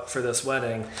about for this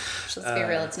wedding. Let's be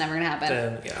real, it's never going to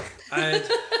happen. Then,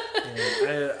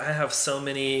 I have so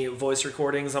many voice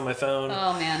recordings on my phone.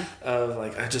 Oh man. Of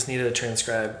like, I just need to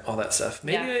transcribe all that stuff.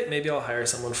 Maybe I'll hire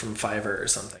someone from Fiverr or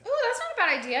something. Oh, that's not a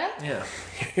bad idea. Yeah.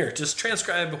 Here, just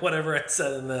transcribe whatever I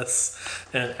said in this.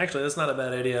 And actually, that's not a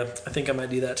bad idea. I think I might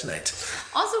do that tonight.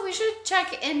 Also, we should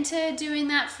check into doing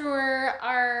that for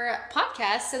our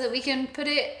podcast so that we can put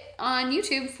it on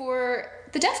YouTube for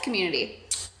the deaf community.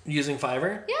 Using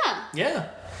Fiverr? Yeah. Yeah.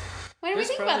 Why didn't we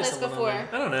think about this before? I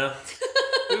don't know.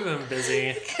 We've been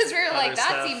busy. Because we were like,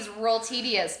 that seems real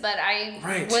tedious, but I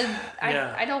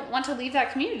don't want to leave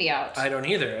that community out. I don't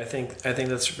either. I think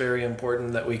that's very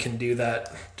important that we can do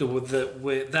that.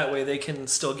 That way they can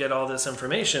still get all this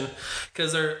information,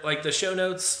 because they're like, the show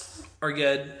notes are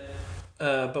good,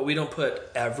 but we don't put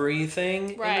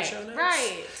everything in the show notes.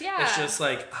 Right. Yeah. It's just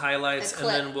like highlights, and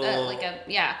then we'll like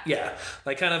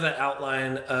kind of an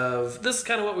outline of, this is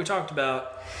kind of what we talked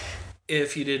about,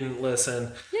 if you didn't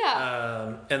listen.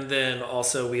 Yeah. And then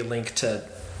also we link to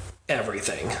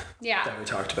everything that we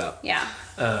talked about. Yeah.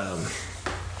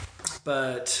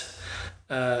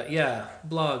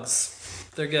 Blogs,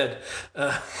 they're good.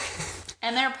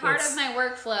 And they're part of my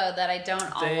workflow that I don't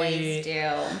always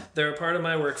do. They're a part of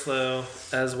my workflow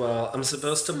as well. I'm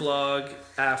supposed to blog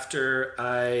after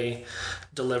I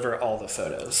deliver all the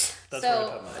photos. That's where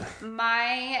I put mine.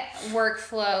 My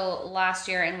workflow last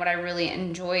year, and what I really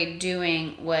enjoyed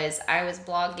doing, was I was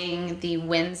blogging the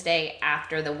Wednesday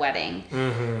after the wedding,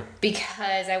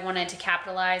 because I wanted to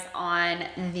capitalize on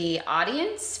the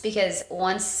audience, because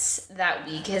once that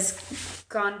week has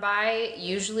gone by,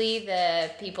 usually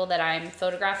the people that I'm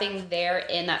photographing, they're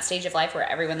in that stage of life where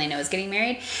everyone they know is getting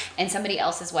married and somebody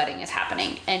else's wedding is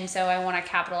happening. And so I want to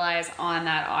capitalize on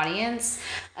that audience.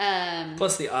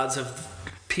 Plus the odds of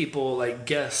people, like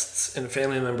guests and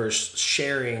family members,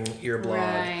 sharing your blog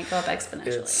go up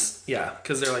exponentially.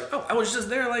 Because they're like, oh, I was just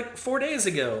there like 4 days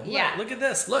ago. Look at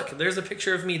this. Look, there's a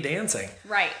picture of me dancing.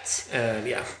 Right. And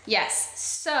Yes.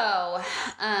 So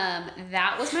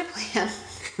that was my plan.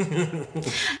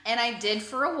 And I did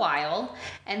for a while,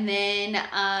 and then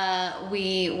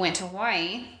we went to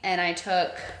Hawaii, and I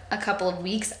took a couple of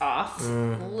weeks off.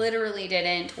 Literally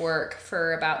didn't work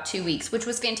for about 2 weeks, which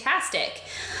was fantastic.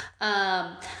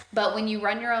 But when you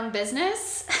run your own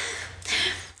business,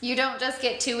 you don't just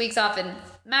get 2 weeks off and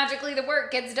magically the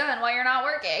work gets done while you're not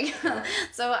working.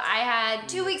 So I had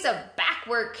 2 weeks of back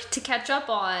work to catch up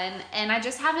on, and I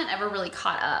just haven't ever really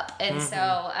caught up. And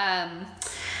so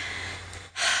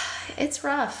it's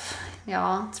rough,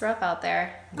 y'all. It's rough out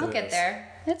there. I'll get there.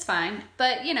 It's fine.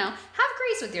 But, have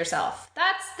grace with yourself.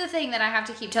 That's the thing that I have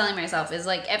to keep telling myself, is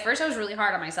like, at first I was really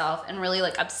hard on myself and really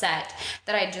like upset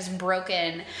that I had just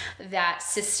broken that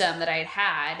system that I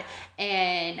had.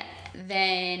 And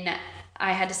then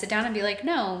I had to sit down and be like,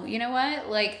 no, you know what?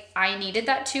 Like, I needed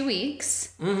that 2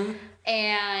 weeks.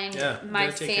 And my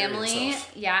family,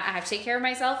 I have to take care of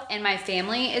myself, and my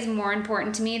family is more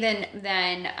important to me than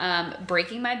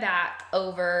breaking my back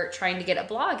over trying to get a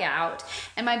blog out,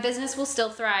 and my business will still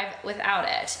thrive without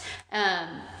it.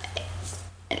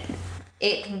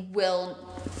 It will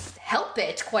help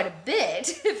it quite a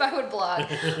bit if I would blog,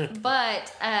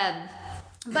 but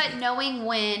knowing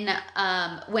when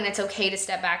it's okay to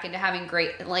step back into having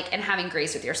having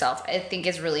grace with yourself, I think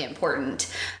is really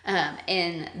important.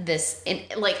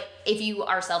 If you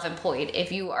are self-employed,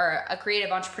 if you are a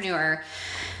creative entrepreneur,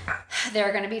 there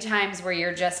are going to be times where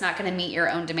you're just not going to meet your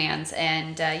own demands,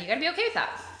 and you got to be okay with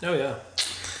that. Oh yeah.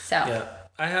 So yeah.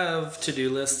 I have to-do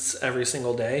lists every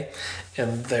single day,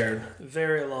 and they're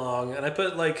very long. And I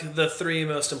put like the 3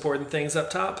 most important things up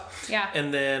top, Yeah.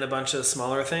 and then a bunch of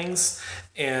smaller things.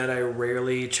 And I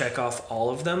rarely check off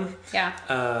all of them. Yeah.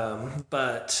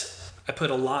 But I put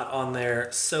a lot on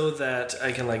there so that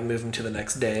I can like move them to the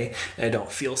next day, and I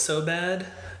don't feel so bad.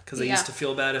 Because I used to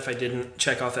feel bad if I didn't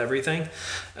check off everything.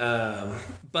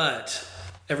 But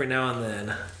every now and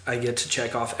then I get to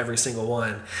check off every single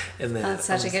one, and then that's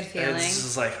such a good feeling. It's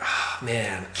just like, oh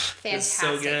man, it's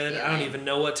so good. Feeling. I don't even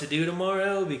know what to do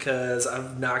tomorrow because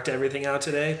I've knocked everything out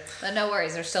today. But no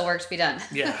worries, there's still work to be done.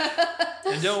 Yeah,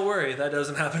 and don't worry, that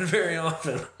doesn't happen very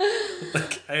often.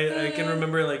 Like I can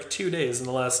remember like 2 days in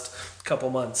the last couple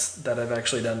months that I've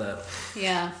actually done that.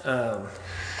 Yeah.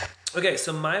 Okay,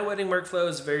 so my wedding workflow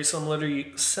is very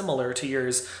similar to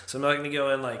yours. So I'm not going to go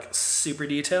in like super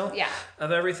detail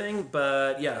of everything,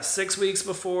 but yeah, 6 weeks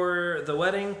before the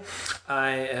wedding, I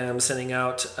am sending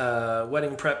out a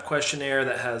wedding prep questionnaire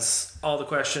that has all the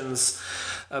questions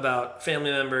about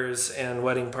family members and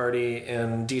wedding party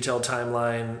and detailed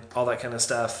timeline, all that kind of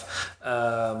stuff.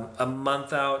 A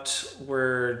month out,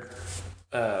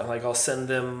 I'll send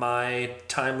them my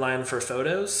timeline for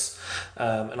photos,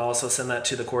 and I'll also send that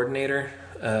to the coordinator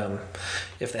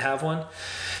if they have one,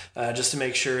 just to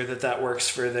make sure that works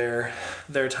for their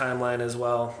timeline as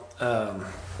well.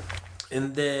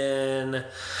 And then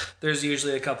there's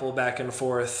usually a couple back and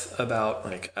forth about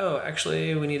like, oh,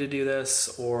 actually we need to do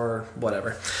this or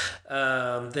whatever.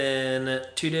 Then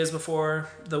 2 days before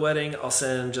the wedding, I'll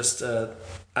send just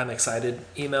I'm excited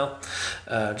email,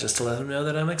 just to let them know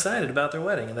that I'm excited about their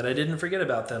wedding and that I didn't forget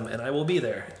about them and I will be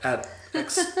there at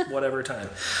X whatever time.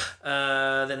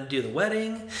 Then do the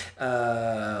wedding.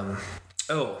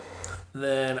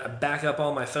 Then I back up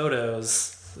all my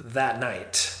photos that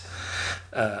night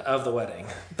of the wedding.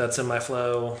 That's in my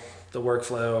flow. The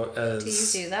workflow is...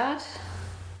 Do you do that?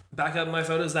 Back up my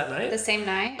photos that night? The same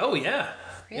night? Oh, yeah.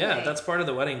 Really? Yeah, that's part of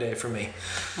the wedding day for me.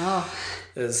 Oh.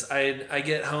 Is I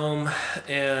get home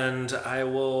and I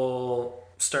will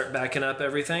start backing up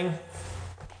everything.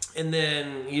 And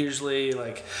then usually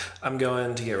like I'm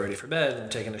going to get ready for bed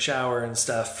and taking a shower and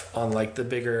stuff on like the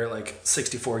bigger like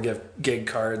 64 gig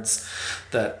cards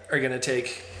that are going to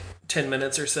take 10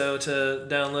 minutes or so to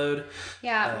download.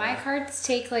 Yeah, my cards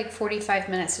take like 45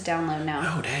 minutes to download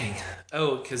now. Oh, dang.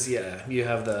 Oh, because, yeah, you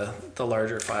have the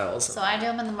larger files. So I do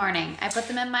them in the morning. I put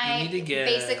them in my,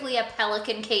 basically a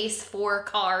Pelican case for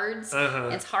cards.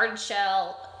 It's hard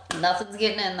shell. Nothing's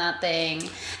getting in that thing.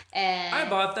 And I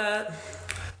bought that.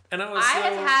 And I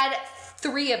have had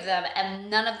 3 of them,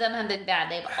 and none of them have been bad.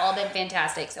 They've all been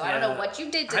fantastic. So I don't know what you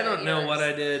did to I don't know what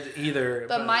I did either.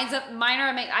 But mine are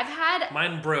amazing.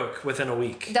 Mine broke within a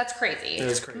week. That's crazy. It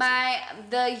is crazy.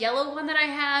 The yellow one that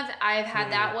I've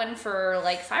had that one for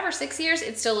like 5 or 6 years.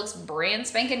 It still looks brand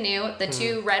spanking new. The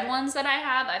 2 red ones that I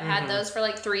have, I've had those for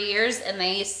like 3 years, and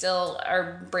they still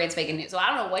are brand spanking new. So I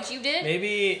don't know what you did.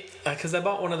 Maybe because I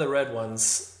bought one of the red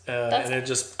ones, and it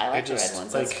just the red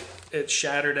ones. Like it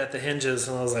shattered at the hinges,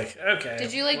 and I was like, okay.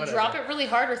 Did you drop it really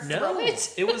hard or throw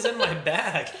it? It was in my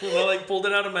bag. I pulled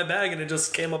it out of my bag, and it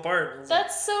just came apart.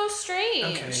 That's so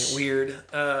strange. Okay, weird.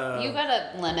 You got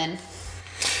a lemon.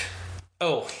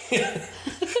 Oh, I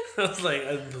was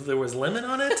like, there was lemon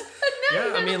on it? No,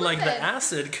 yeah, I mean, like, the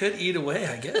acid could eat away,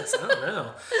 I guess. I don't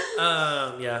know.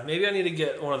 Yeah, maybe I need to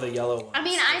get one of the yellow ones. I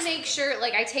mean, I make sure,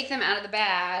 I take them out of the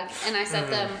bag, and I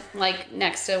set them,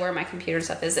 next to where my computer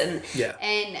stuff is, and,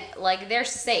 they're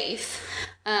safe.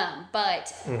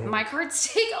 But my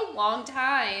cards take a long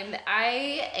time.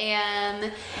 I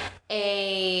am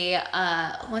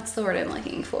what's the word I'm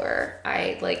looking for?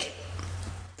 I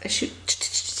shoot...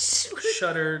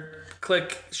 Trigger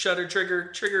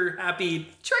happy.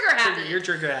 You're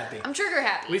trigger happy. I'm trigger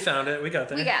happy. We found it. We got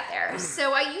there.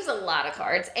 So I use a lot of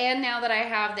cards. And now that I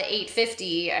have the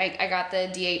 850, I got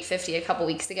the D850 a couple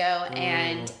weeks ago,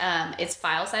 and its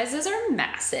file sizes are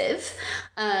massive.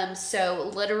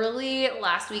 So literally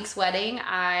last week's wedding,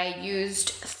 I used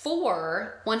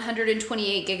 4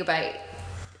 128 gigabyte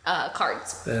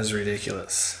cards. That is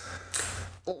ridiculous.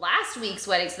 Last week's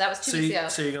wedding, so that was 2 weeks ago.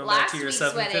 So you're going back to your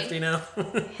 750 now?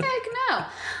 Heck no.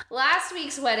 Last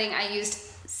week's wedding, I used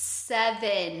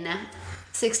 7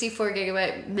 64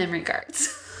 gigabyte memory cards.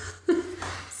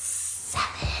 7.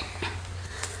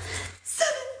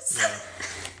 Yeah.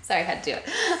 Sorry, I had to do it.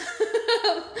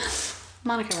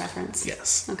 Monica reference.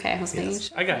 Yes. Okay, I was thinking.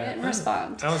 Yes. I got it. Didn't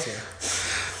respond. I was here.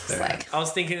 I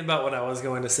was thinking about what I was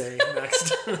going to say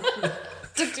next.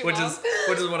 Which is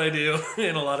what I do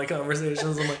in a lot of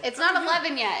conversations. I'm like, it's not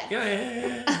 11 yet.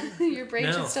 Yeah. Your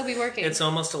brain should still be working. It's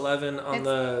almost 11 on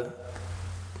the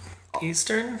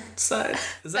eastern side.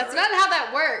 Is that That's right? not how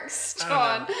that works, I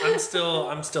John. don't know.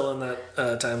 I'm still in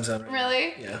that time zone. Right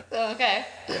Really? now. Yeah. Oh, okay.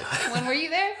 When were you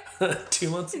there? 2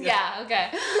 months ago. Yeah. Okay.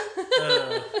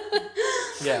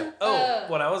 Yeah. Oh,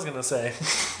 what I was gonna say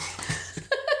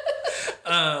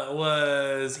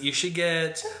was you should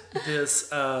get this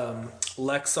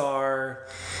Lexar.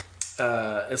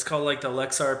 It's called like the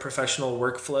Lexar Professional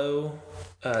Workflow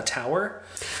Tower.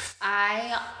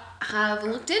 I have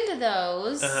looked into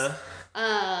those.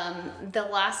 The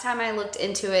last time I looked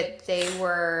into it, they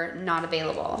were not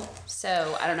available.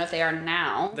 So I don't know if they are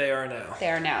now. They are now. They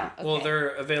are now. Okay. Well, they're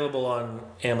available on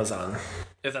Amazon.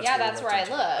 If that's yeah, where you that's where I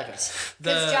into. looked. Okay.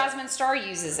 Because Jasmine Star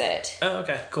uses it. Oh,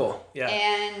 okay, cool. Yeah.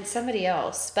 And somebody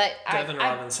else, but Devin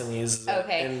Robinson uses it.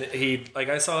 Okay. And he, like,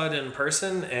 I saw it in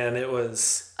person, and it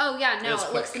was. Oh yeah, no, was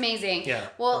it looks quick. amazing. Yeah.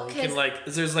 Well, you because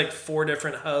can there's like 4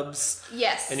 different hubs.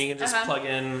 yes, And you can just plug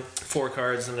in 4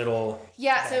 cards, and it'll.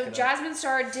 Yeah, back so it up. Jasmine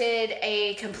Star did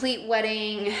a complete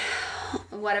wedding,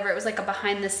 whatever. It was like a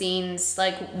behind the scenes,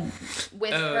 like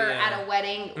with her yeah. at a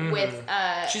wedding with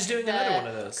She's doing the another one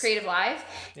of those. Creative Live.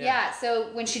 Yeah. So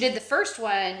when she did the first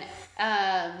one,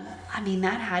 I mean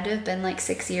that had to have been like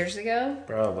 6 years ago.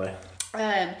 Probably.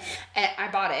 And I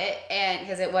bought it and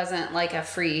because it wasn't like a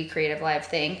free Creative Live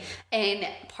thing. And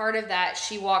part of that,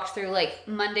 she walked through like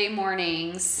Monday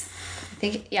mornings.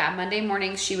 Monday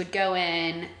mornings she would go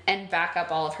in and back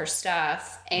up all of her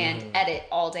stuff and edit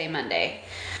all day Monday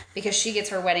because she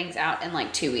gets her weddings out in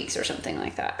like 2 weeks or something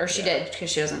like that. Or she did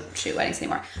because she doesn't shoot weddings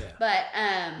anymore.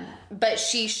 Yeah. But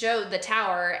she showed the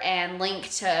tower and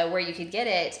linked to where you could get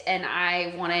it, and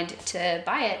I wanted to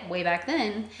buy it way back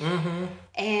then. Mm-hmm.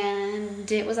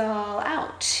 And it was all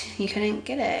out. You couldn't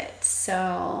get it,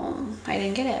 so I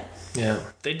didn't get it. Yeah,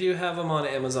 they do have them on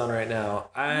Amazon right now.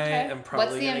 I am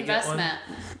probably going to get one. What's the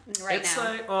investment right It's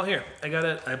now? like, well, here, I got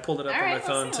it. I pulled it up All on my right,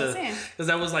 phone let's see. because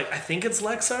I was like, I think it's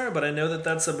Lexar, but I know that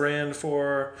that's a brand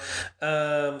for.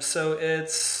 So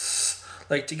it's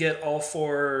like to get all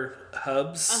 4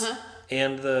 hubs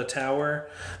and the tower.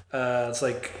 It's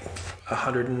like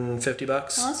 $150. Well,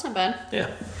 that's not bad.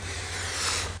 Yeah.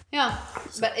 Yeah,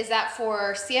 but is that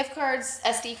for CF cards,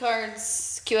 SD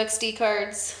cards, QXD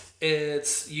cards?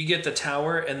 It's you get the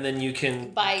tower and then you can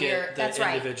Buy get your. the That's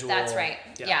individual. right. That's right.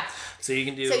 Yeah. So you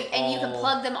can do And you can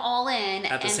plug them all in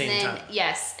at the and same then time.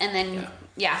 yes, and then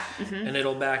and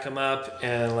it'll back them up,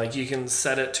 and like you can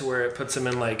set it to where it puts them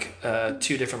in like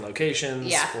 2 different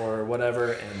locations or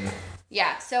whatever. And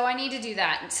yeah. So I need to do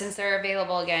that since they're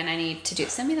available again. I need to do.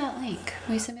 Send me that link.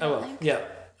 Will you send me that link? Yeah.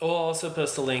 We'll also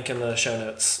post a link in the show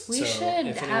notes. We so should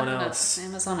if have anyone an else,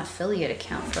 Amazon affiliate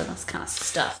account for this kind of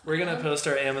stuff. we're gonna post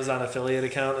our Amazon affiliate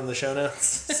account in the show notes.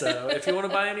 So if you want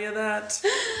to buy any of that,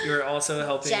 you're also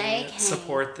helping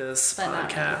support this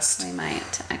podcast. We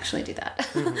might actually do that.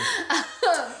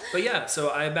 But yeah, so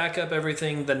I back up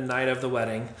everything the night of the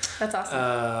wedding. That's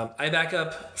awesome. I back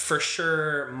up for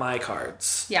sure my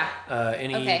cards. Yeah.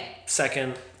 Any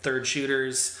second, third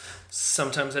shooters.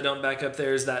 Sometimes I don't back up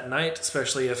theirs that night,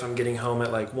 especially if I'm getting home at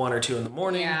like 1 or 2 in the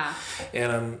morning. Yeah.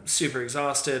 And I'm super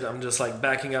exhausted. I'm just like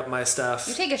backing up my stuff.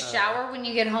 You take a shower when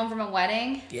you get home from a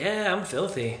wedding? Yeah, I'm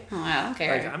filthy. Oh, I don't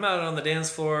care. Like I'm out on the dance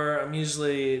floor. I'm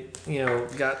usually,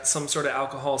 got some sort of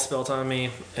alcohol spilt on me.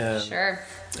 And, Sure.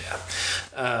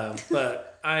 Yeah.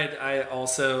 But I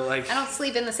also like. I don't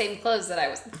sleep in the same clothes that I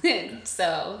was in,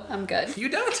 so I'm good. You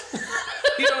don't?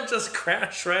 You don't just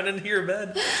crash right into your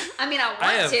bed? I mean, I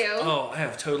want to. Oh, I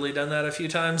have totally done that a few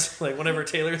times. Like whenever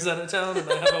Taylor's out of town and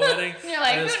I have a wedding, You're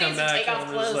like, I just who come needs to back take off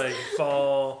and just clothes? like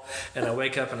fall, and I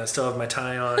wake up and I still have my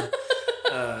tie on.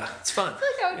 It's fun. I feel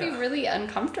like that would be really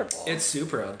uncomfortable. It's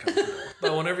super uncomfortable.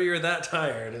 But whenever you're that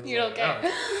tired, it's You don't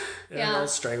care. Yeah, I'll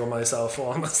strangle myself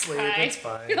while I'm asleep. Right. It's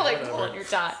fine. You're like whatever. pulling your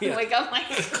tie. Yeah. You wake up like,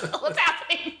 what's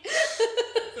happening?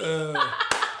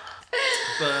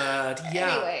 But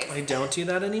yeah, Anyways. I don't do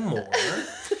that anymore.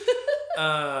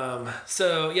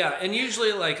 So yeah, and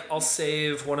usually like I'll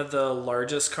save one of the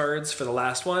largest cards for the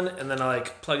last one, and then I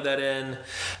like plug that in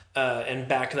and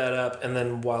back that up, and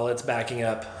then while it's backing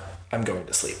up, I'm going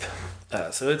to sleep.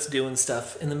 So it's doing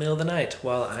stuff in the middle of the night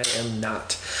while I am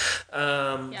not.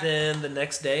 Then the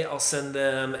next day I'll send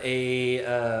them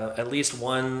at least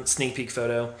one sneak peek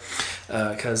photo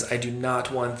because I do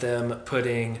not want them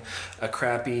putting a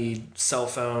crappy cell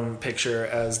phone picture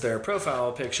as their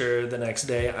profile picture the next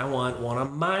day. I want one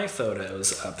of my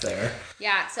photos up there.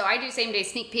 Yeah, so I do same day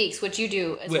sneak peeks, which you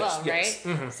do as well, yes.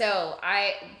 right? Mm-hmm. So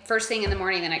first thing in the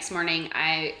morning, the next morning,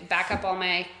 I back up all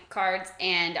my cards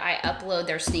and I upload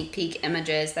their sneak peek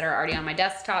images that are already on my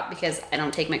desktop because I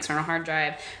don't take my external hard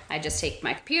drive. I just take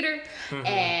my computer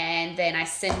and then I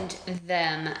send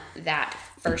them that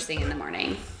first thing in the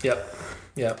morning.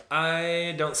 Yep.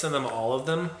 I don't send them all of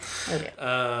them. Okay.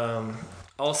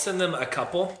 I'll send them a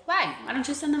couple. Why don't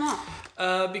you send them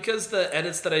all? Because the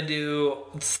edits that I do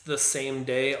the same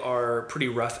day are pretty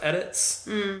rough edits.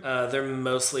 They're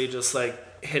mostly just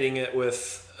like hitting it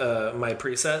with my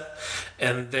preset,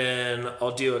 and then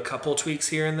I'll do a couple tweaks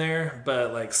here and there,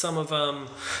 but like some of them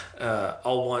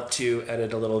I'll want to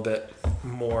edit a little bit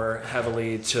more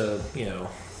heavily to,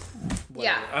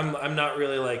 whatever. I'm not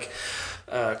really like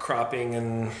cropping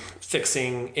and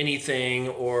fixing anything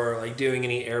or like doing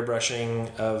any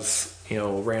airbrushing of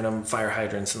random fire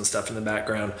hydrants and stuff in the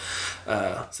background.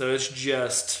 So it's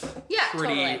just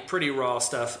pretty raw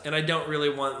stuff. And I don't really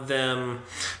want them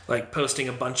like posting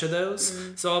a bunch of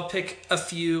those. So I'll pick a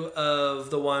few of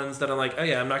the ones that I'm like, oh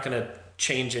yeah, I'm not going to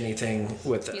change anything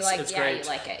with this. It's great. You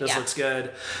like it. This looks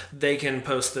good. They can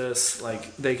post this,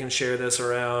 like they can share this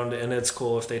around, and it's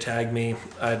cool if they tag me.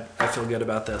 I feel good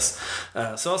about this.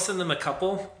 So I'll send them a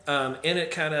couple, and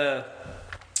it kind of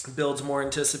builds more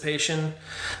anticipation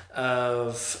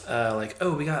of like,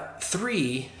 oh, we got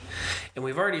 3 and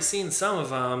we've already seen some of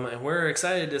them and we're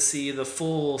excited to see the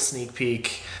full sneak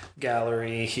peek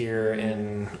gallery here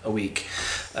in a week.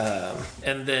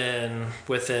 And then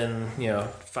within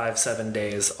 5-7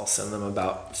 days I'll send them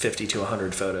about 50 to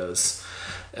 100 photos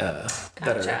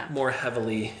that are more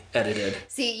heavily edited.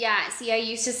 See, I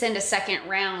used to send a second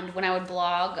round when I would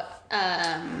blog.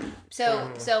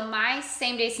 So my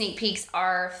same day sneak peeks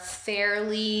are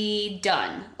fairly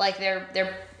done. Like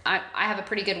I have a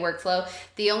pretty good workflow.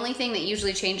 The only thing that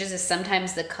usually changes is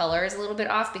sometimes the color is a little bit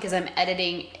off because I'm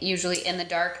editing usually in the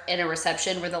dark in a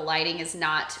reception where the lighting is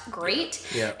not great.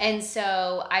 Yeah. And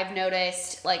so I've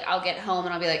noticed, like, I'll get home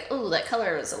and I'll be like, oh, that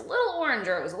color was a little orange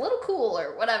or it was a little cool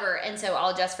or whatever. And so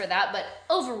I'll adjust for that. But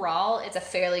overall, it's a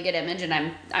fairly good image and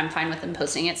I'm fine with them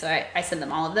posting it. So I send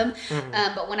them all of them.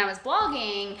 Mm-hmm. But when I was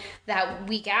blogging that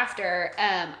week after,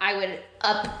 I would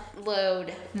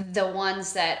upload the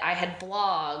ones that I had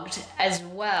blogged as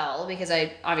well, because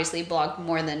I obviously blogged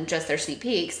more than just their sneak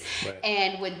peeks, right,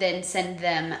 and would then send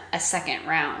them a second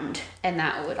round, and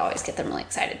that would always get them really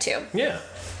excited too. Yeah.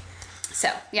 So,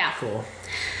 yeah. Cool.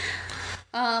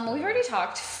 We've already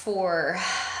talked for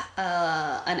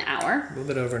an hour. A little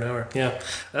bit over an hour. Yeah.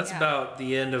 That's about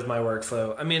the end of my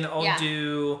workflow. I mean, I'll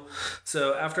do...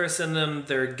 So after I send them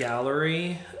their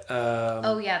gallery...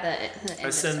 I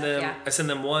send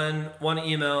them one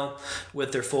email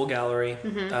with their full gallery.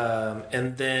 Mm-hmm.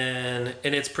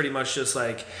 And it's pretty much just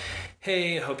like...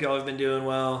 Hey, hope y'all have been doing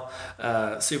well.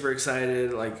 Super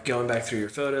excited, like going back through your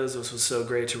photos. This was so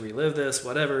great to relive this,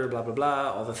 whatever, blah, blah,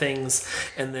 blah, all the things.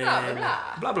 And then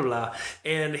blah, blah, blah.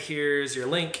 And here's your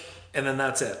link. And then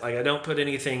that's it. Like, I don't put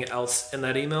anything else in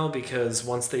that email because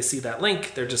once they see that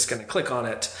link, they're just going to click on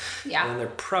it. Yeah. And they're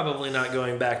probably not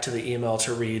going back to the email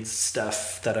to read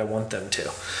stuff that I want them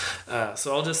to.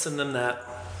 So I'll just send them that.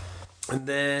 And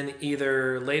then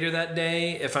either later that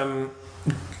day, if I'm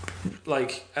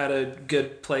like at a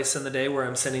good place in the day where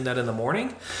I'm sending that in the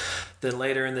morning, then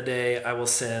later in the day I will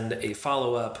send a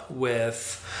follow-up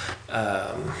with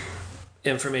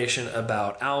information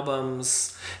about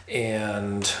albums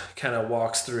and kind of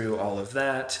walks through all of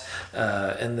that,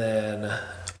 and then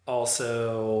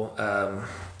also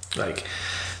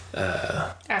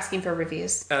asking for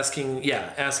reviews. Asking,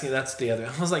 that's the other.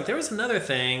 I was like, there was another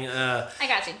thing. I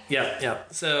got you. Yeah.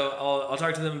 So I'll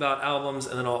talk to them about albums,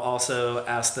 and then I'll also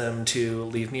ask them to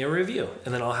leave me a review.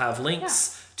 And then I'll have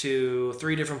links to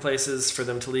 3 different places for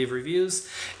them to leave reviews,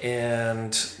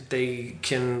 and they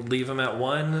can leave them at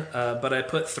one, but I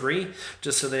put 3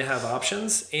 just so they have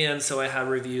options, and so I have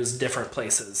reviews different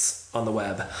places on the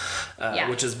web,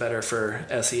 which is better for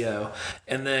SEO.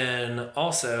 And then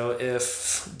also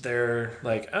if they're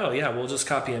like, oh yeah, we'll just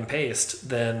copy and paste,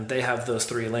 then they have those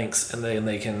 3 links and then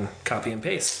they can copy and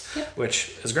paste,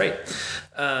 which is great.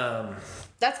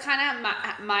 That's kind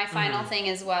of my final thing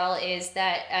as well, is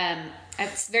that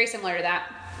it's very similar to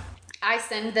that. I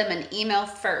send them an email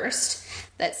first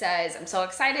that says, I'm so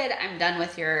excited, I'm done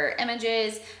with your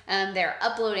images. They're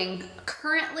uploading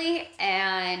currently,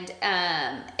 and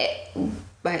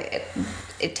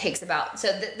it takes about...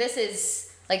 So this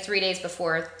is like 3 days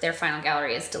before their final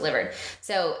gallery is delivered.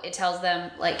 So it tells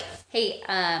them like, hey,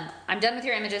 I'm done with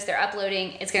your images. They're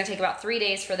uploading. It's going to take about 3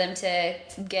 days for them to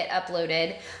get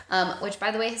uploaded, which,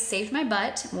 by the way, has saved my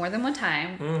butt more than one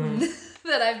time. Mm-hmm.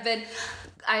 That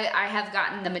I have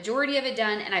gotten the majority of it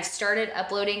done, and I've started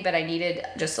uploading, but I needed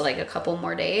just like a couple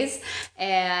more days.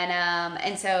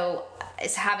 And so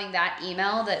it's having that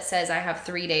email that says I have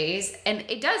 3 days, and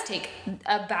it does take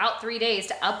about 3 days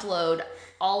to upload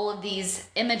all of these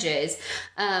images.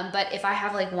 But if I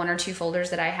have like 1 or 2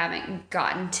 folders that I haven't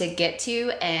gotten to get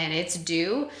to and it's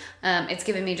due, it's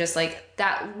given me just like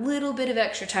that little bit of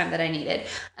extra time that I needed.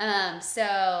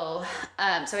 So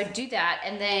I do that.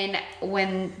 And then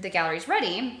when the gallery's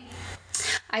ready,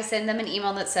 I send them an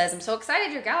email that says, I'm so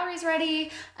excited your gallery's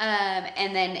ready.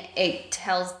 And then it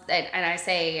tells, and I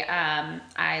say,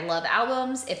 I love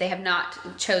albums. If they have not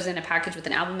chosen a package with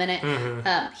an album in it,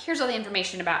 here's all the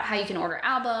information about how you can order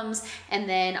albums. And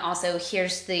then also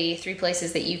here's the 3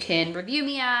 places that you can review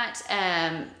me at.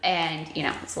 And, you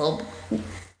know, it's a little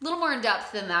more in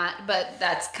depth than that, but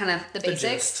that's kind of the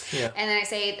basics. Yeah. And then I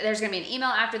say, there's going to be an email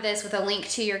after this with a link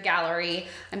to your gallery.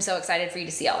 I'm so excited for you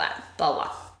to see all that, blah,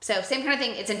 blah. So same kind of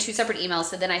thing. It's in 2 separate emails.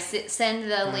 So then I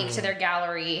send the link to their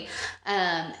gallery,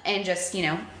 and just, you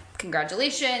know,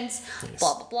 congratulations,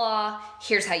 blah, blah, blah.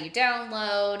 Here's how you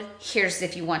download. Here's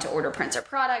if you want to order prints or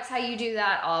products, how you do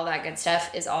that. All that good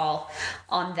stuff is all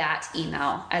on that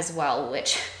email as well,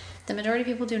 which the majority of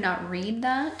people do not read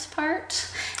that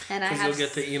part. And Because you'll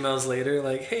get the emails later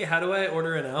like, hey, how do I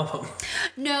order an album?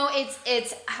 No,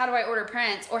 it's how do I order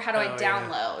prints or how do I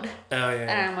download? Oh,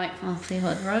 yeah. And I'm like, well, if you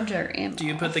would read your email. Do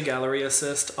you put the gallery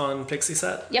assist on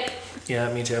Pixieset? Yep.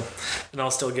 Yeah, me too. And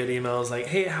I'll still get emails like,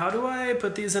 hey, how do I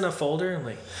put these in a folder? I'm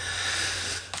like,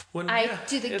 I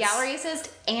do the gallery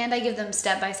assist and I give them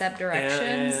step-by-step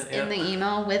directions in the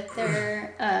email with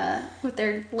their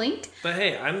link. But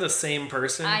hey, I'm the same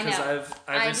person because I've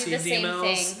received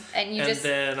emails, and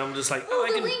then I'm just like,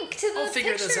 I can link to I'll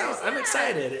figure this out. I'm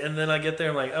excited, and then I get there,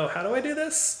 I'm like, oh, how do I do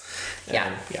this?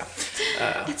 And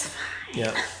It's fine.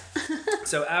 Yeah.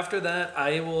 So after that,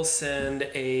 I will send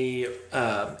an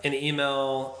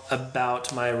email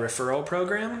about my referral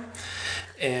program.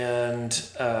 And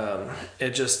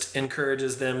it just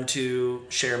encourages them to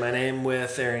share my name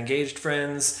with their engaged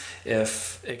friends.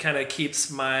 If it kind of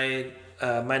keeps my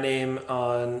name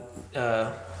on,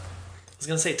 I was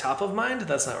gonna say top of mind.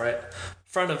 That's not right.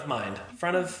 Front of mind.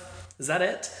 Is that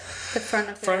it? The front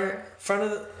of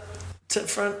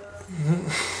front.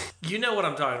 You know what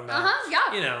I'm talking about.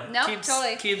 Yeah. You know, Nope,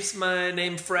 totally. keeps my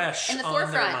name fresh in the on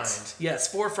forefront. their mind. Yes,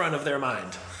 forefront of their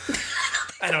mind.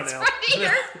 I don't know.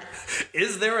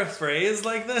 Is there a phrase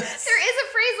like this? There is a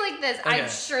phrase like this. Okay. I'm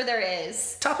sure there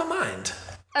is. Top of mind.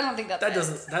 I don't think that's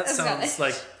That sounds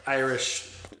like Irish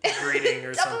greeting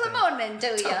or top something. of the morning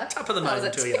to ya. Top of the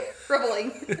morning to ya.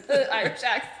 Rippling Irish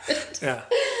accent. Yeah.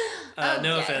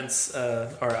 No offense,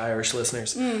 our Irish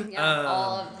listeners.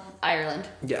 All of Ireland.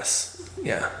 Yes.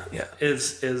 Yeah. We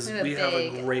have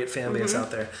a great fan base out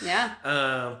there. Yeah.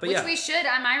 But Which we should.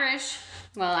 I'm Irish.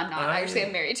 Well, I'm not Irish.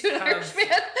 I'm married to an Irish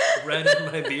man. Red in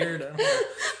my beard.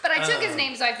 But I took his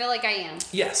name, so I feel like I am.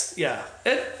 Yes. Yeah.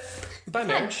 By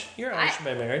marriage. You're Irish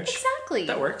by marriage. Exactly.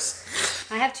 That works.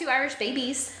 I have 2 Irish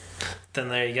babies. Then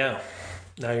there you go.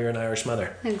 Now you're an Irish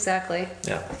mother. Exactly.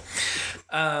 Yeah.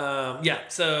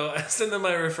 So I send them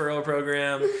my referral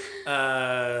program,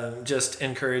 just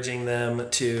encouraging them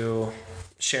to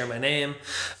share my name.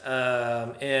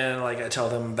 And like I tell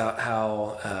them about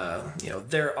how,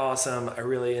 they're awesome. I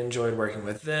really enjoyed working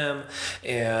with them.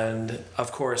 And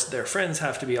of course their friends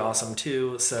have to be awesome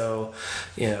too. So,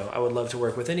 I would love to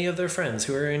work with any of their friends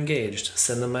who are engaged.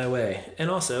 Send them my way.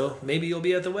 And also maybe you'll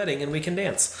be at the wedding and we can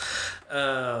dance.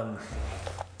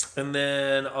 And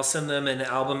then I'll send them an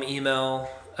album email.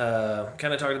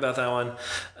 Kind of talked about that one.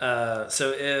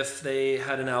 So if they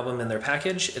had an album in their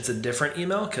package, it's a different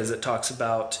email because it talks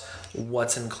about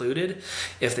what's included.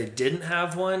 If they didn't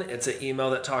have one, it's an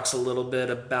email that talks a little bit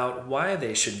about why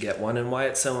they should get one and why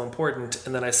it's so important.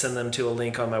 And then I send them to a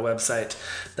link on my website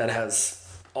that has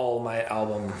all my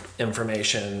album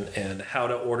information and how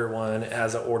to order one. It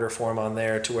has an order form on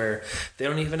there to where they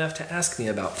don't even have to ask me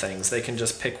about things. They can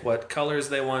just pick what colors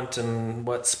they want and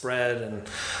what spread and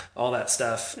all that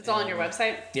stuff. It's all on your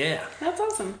website? Yeah. That's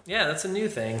awesome. Yeah, that's a new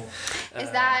thing.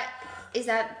 Is that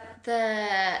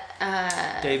the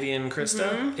Davey and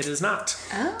Krista? It is not.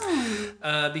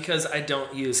 Oh. Because I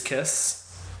don't use Kiss.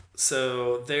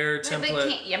 So their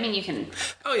template. You can.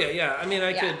 Oh yeah. I mean,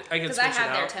 I could switch it out. Because I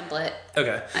have their template.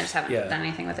 Okay. I just haven't done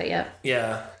anything with it yet.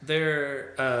 Yeah,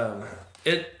 their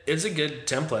it's a good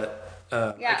template.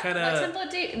 What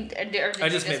template did you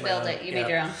just build it? You made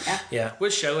your own. Yeah.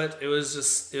 With Showit, it was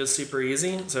super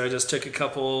easy. So I just took a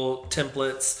couple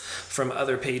templates from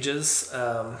other pages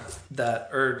what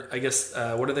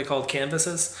are they called?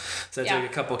 Canvases. So I took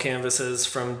a couple canvases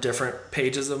from different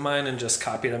pages of mine and just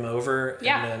copied them over and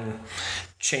then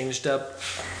changed up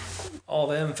all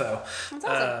the info. That's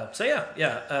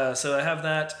awesome. So I have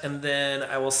that, and then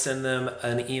I will send them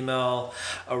an email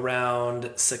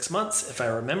around 6 months if I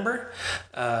remember,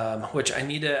 which I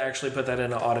need to actually put that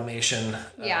in an automation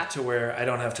to where I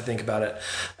don't have to think about it.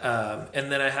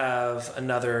 And then I have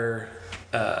another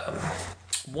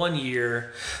 1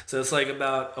 year, so it's like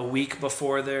about a week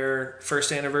before their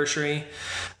first anniversary.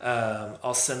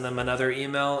 I'll send them another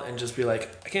email and just be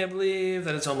like, I can't believe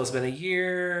that it's almost been a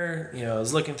year. I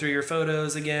was looking through your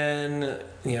photos again.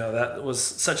 That was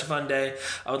such a fun day.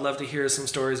 I would love to hear some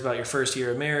stories about your first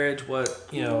year of marriage. What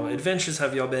adventures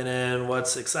have y'all been in?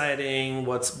 What's exciting?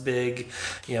 What's big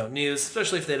news,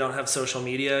 especially if they don't have social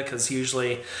media, because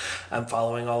usually I'm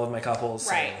following all of my couples,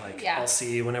 right? So I'll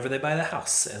see whenever they buy the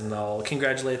house and I'll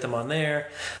congratulate them on there.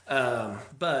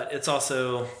 But it's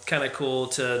also kind of cool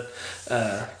to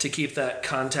keep that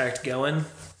contact going.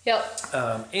 Yep.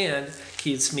 And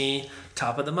keeps me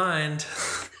top of the mind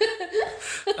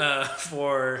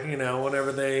for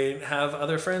whenever they have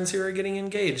other friends who are getting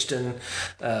engaged and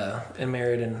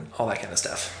married and all that kind of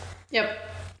stuff. Yep.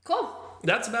 Cool.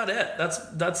 That's about it.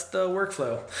 That's the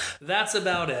workflow. That's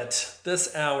about it.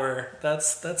 This hour.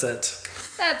 That's it.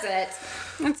 That's it.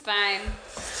 That's fine.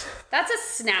 That's a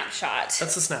snapshot.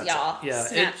 That's a snapshot. Y'all. Yeah.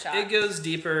 Snapshot. It goes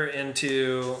deeper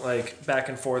into like back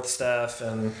and forth stuff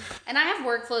and I have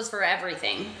workflows for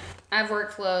everything. I have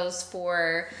workflows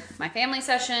for my family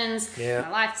sessions, my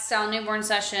lifestyle newborn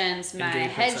sessions, my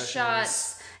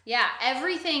headshots. Yeah,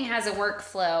 everything has a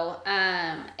workflow.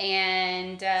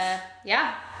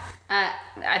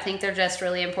 I think they're just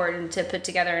really important to put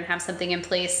together and have something in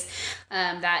place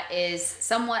that is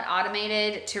somewhat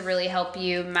automated to really help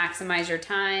you maximize your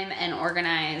time and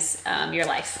organize your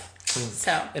life.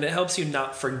 And it helps you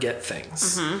not forget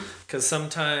things, because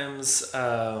sometimes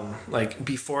like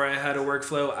before I had a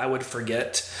workflow, I would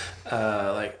forget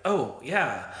I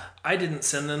didn't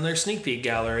send them their sneak peek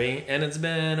gallery and it's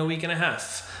been a week and a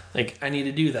half. Like, I need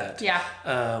to do that. Yeah.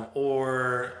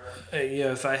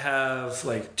 If I have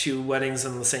like 2 weddings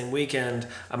in the same weekend,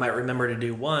 I might remember to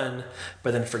do one,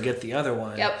 but then forget the other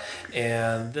one. Yep.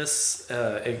 And this,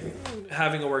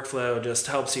 having a workflow just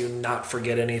helps you not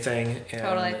forget anything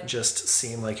and just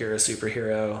seem like you're a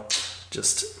superhero,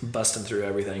 just busting through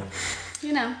everything.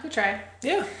 Good try.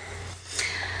 Yeah.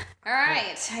 All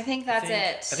right. I think that's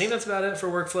it. I think that's about it for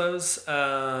workflows.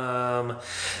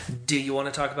 Do you want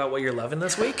to talk about what you're loving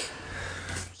this week?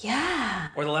 Yeah.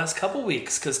 Or the last couple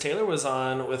weeks, because Taylor was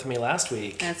on with me last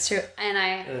week. That's true. And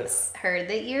I heard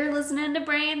that you're listening to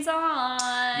Brains On.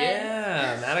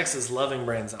 Yeah. Maddox is loving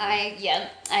Brains On.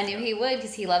 I knew he would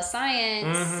because he loves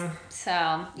science. Mm-hmm.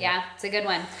 So, it's a good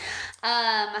one.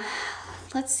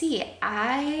 Let's see.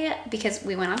 Because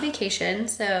we went on vacation,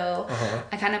 so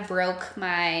I kind of broke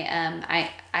my,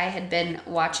 I had been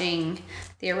watching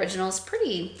the originals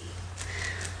pretty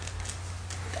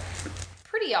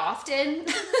often.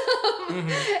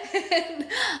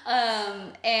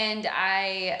 And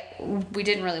we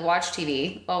didn't really watch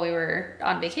TV while we were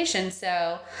on vacation,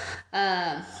 so,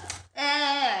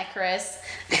 Chris.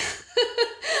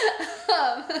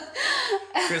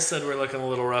 Chris said we're looking a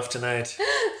little rough tonight.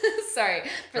 Sorry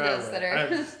for those that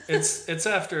are. It's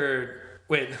after.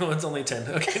 Wait, no, it's only 10.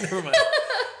 Okay, never mind.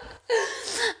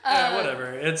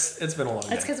 Whatever. It's been a long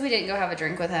day. It's because we didn't go have a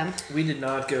drink with him. We did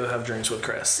not go have drinks with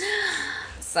Chris.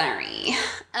 Sorry.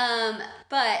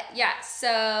 But yeah,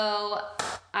 so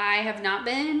I have not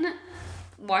been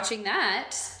watching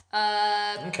that.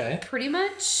 Okay. Pretty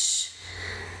much.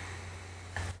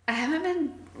 I haven't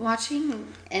been watching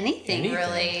anything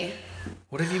really.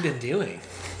 What have you been doing?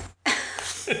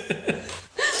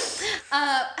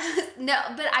 No,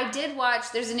 but I did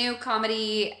watch. There's a new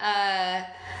comedy,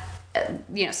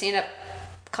 stand-up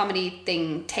comedy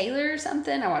thing, Taylor or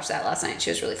something. I watched that last night.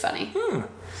 She was really funny.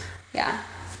 Yeah.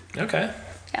 Okay.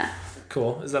 Yeah.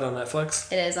 Cool. Is that on Netflix?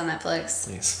 It is on Netflix.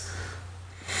 Nice.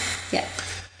 Yeah.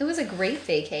 It was a great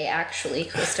vacay, actually,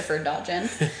 Christopher Dodgen.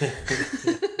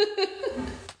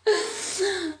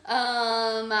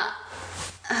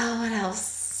 What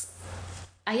else?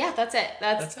 Yeah, that's it.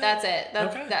 That's it.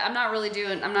 Okay. I'm not really,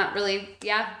 I'm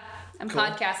cool.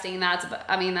 Podcasting, and that's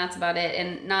about it,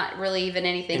 and not really even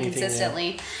anything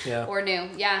consistently or new.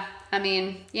 Yeah. I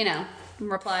mean,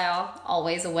 Reply All,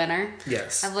 always a winner.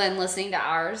 Yes. I've been listening to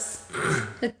ours.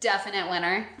 A definite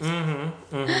winner.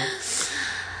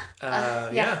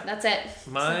 That's it.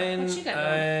 Mine, so,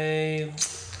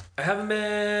 I haven't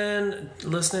been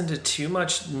listening to too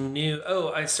much new.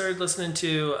 Oh, I started listening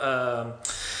to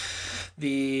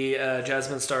the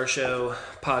Jasmine Star Show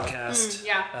podcast.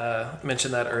 Yeah.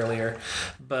 Mentioned that earlier,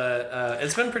 but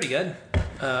it's been pretty good.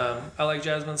 I like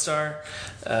Jasmine Star.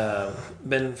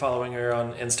 Been following her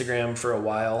on Instagram for a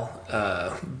while.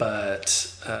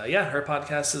 But yeah, her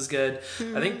podcast is good.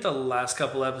 I think the last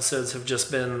couple episodes have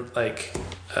just been like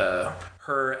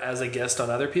her as a guest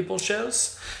on other people's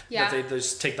shows. Yeah. That they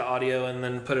just take the audio and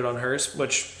then put it on hers,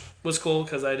 which was cool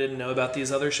because I didn't know about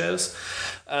these other shows.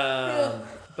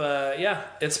 But yeah,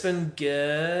 it's been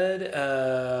good.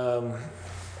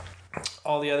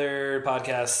 All the other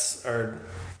podcasts are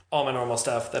all my normal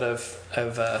stuff that I've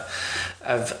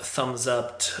thumbs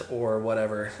upped or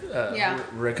whatever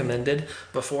recommended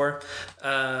before.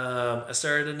 I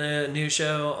started a new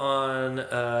show on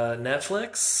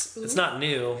Netflix. Ooh. It's not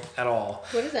new at all.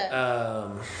 What is it?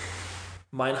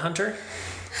 Mindhunter.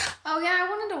 Oh yeah, I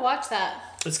wanted to watch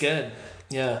that. It's good.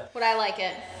 Yeah. Would I like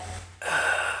it?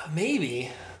 Maybe.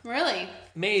 Really?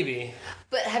 Maybe.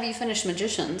 But have you finished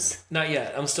Magicians? Not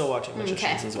yet. I'm still watching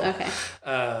Magicians as well. Okay.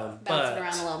 Bouncing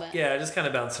around a little bit. Yeah, just kind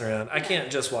of bouncing around. I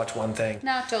can't just watch one thing.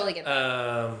 No, totally get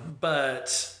that.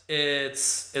 But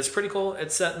it's pretty cool.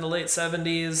 It's set in the late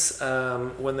 70s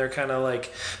when they're kind of like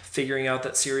figuring out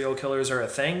that serial killers are a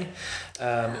thing.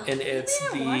 And it's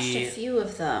I watched a few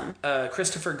of them.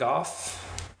 Christopher Groff.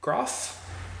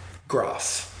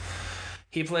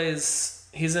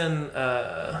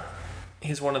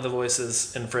 He's one of the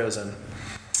voices in Frozen.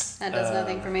 That does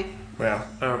nothing for me. Yeah,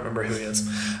 I don't remember who he is.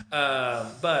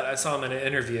 But I saw him in an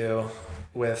interview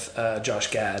with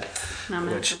Josh Gad,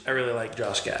 which I really like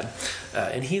Josh Gad.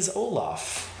 And he's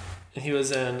Olaf. He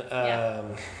was in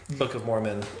Book of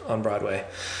Mormon on Broadway.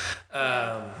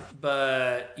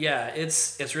 But yeah,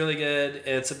 it's really good.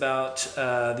 It's about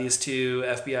these two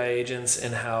FBI agents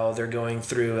and how they're going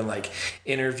through and like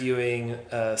interviewing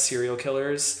serial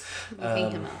killers.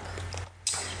 Looking him up.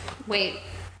 Wait.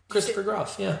 Christopher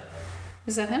Groff, yeah.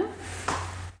 Is that him?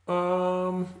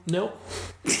 Nope.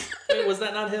 Wait, was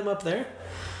that not him up there?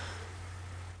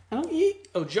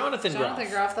 Oh, Jonathan Groff. Jonathan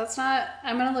Groff, that's not...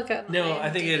 I'm going to look up... No, I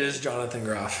think it is Jonathan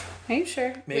Groff. Are you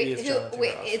sure? Maybe it's Jonathan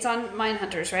Groff. It's on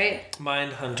Mindhunters, right?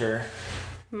 Mindhunter.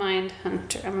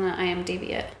 Mindhunter. I'm going to IMDb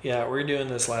it. Yeah, we're doing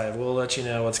this live. We'll let you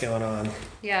know what's going on.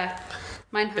 Yeah.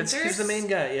 Mindhunters? He's the main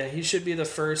guy. Yeah, he should be the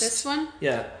first... This one?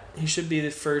 Yeah, he should be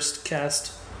the first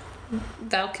cast...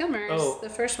 Val Kilmer's the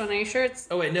first one. Are you sure it's...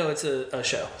 Oh, wait, no, it's a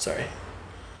show. Sorry.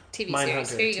 TV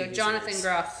series. Here you go. Jonathan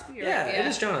Groff. Yeah, it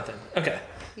is Jonathan. Okay.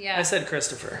 Yeah. I said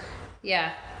Christopher.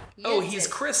 Yeah. He's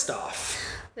Kristoff.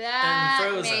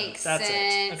 That makes sense.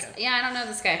 It. Okay. Yeah, I don't know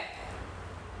this guy.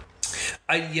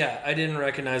 I didn't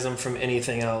recognize him from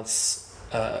anything else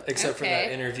except for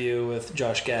that interview with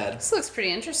Josh Gad. This looks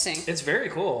pretty interesting. It's very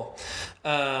cool.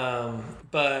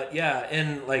 But yeah,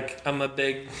 and like I'm a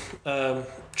big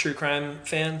true crime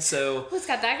fan, so... Who's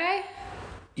got that guy?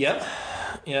 Yep.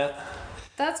 Yeah.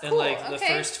 That's cool. And like the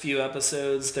first few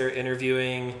episodes, they're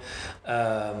interviewing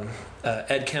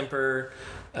Ed Kemper,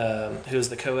 who's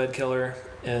the co-ed killer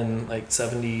in like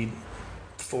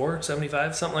 74,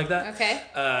 75, something like that. Okay.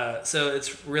 So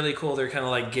it's really cool. They're kind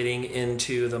of like getting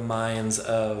into the minds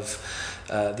of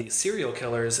these serial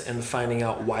killers and finding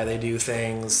out why they do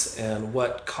things and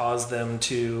what caused them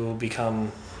to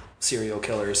become serial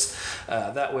killers.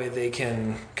 That way they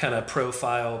can kind of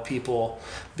profile people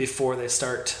before they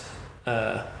start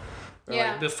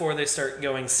like before they start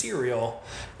going serial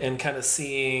and kind of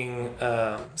seeing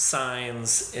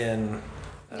signs in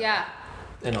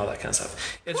and all that kind of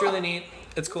stuff. It's really neat.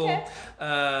 It's cool.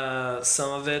 Okay.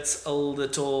 Some of it's a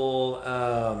little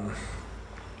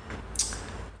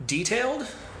detailed,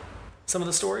 some of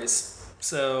the stories.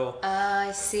 So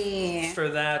I see. For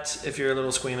that, if you're a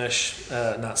little squeamish,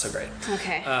 not so great.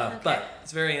 Okay. But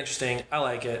it's very interesting. I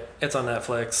like it. It's on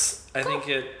Netflix. I think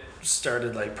it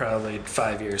started like probably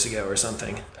 5 years ago or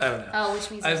something. I don't know. Oh,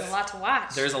 which means there's a lot to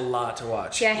watch. There's a lot to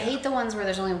watch. Yeah, I hate the ones where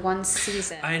there's only one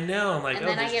season. I know. I'm like, and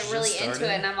then I get really into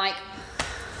it, and I'm like,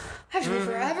 I have to wait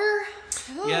forever.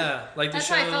 Yeah, like that's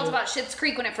how I felt about Schitt's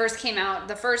Creek when it first came out.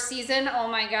 The first season, oh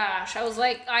my gosh, I was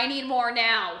like, I need more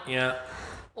now. Yeah.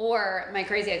 Or My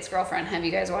Crazy Ex-Girlfriend. Have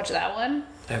you guys watched that one?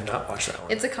 I have not watched that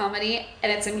one. It's a comedy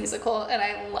and it's a musical, and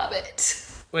I love it.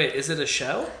 Wait, is it a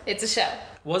show? It's a show.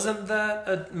 Wasn't that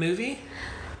a movie?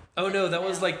 Oh no, that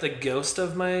was like the ghost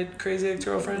of My Crazy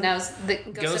Ex-Girlfriend. No, it was the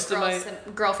ghost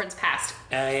of girlfriend's past.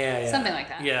 Yeah. Something like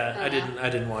that. Yeah, I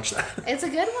didn't watch that. It's a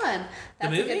good one. The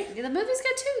movie? The movie's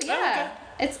good too. Yeah.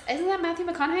 Oh, okay. Isn't that Matthew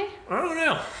McConaughey? I don't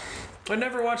know. I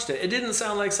never watched it. It didn't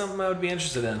sound like something I would be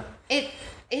interested in. It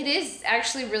is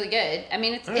actually really good. I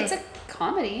mean, it's a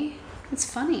comedy. It's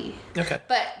funny. Okay.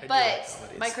 But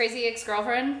My Crazy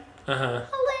Ex-Girlfriend,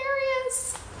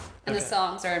 hilarious. And the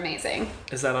songs are amazing.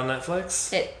 Is that on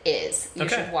Netflix? It is. You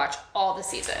should watch all the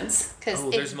seasons because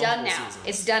it's done now. Seasons.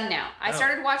 It's done now. I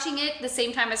started watching it the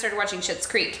same time I started watching Schitt's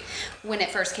Creek when it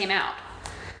first came out.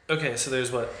 Okay, so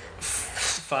there's what,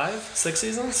 5, 6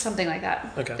 seasons? Something like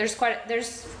that. Okay. There's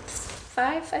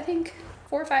 5, I think.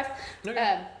 4 or 5.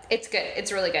 Okay. It's good.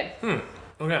 It's really good.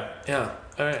 Okay, yeah.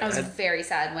 All right. I was very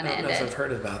sad when it ended. I don't know if I've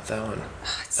heard about that one.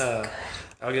 Oh, it's so good.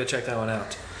 I'll go check that one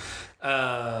out.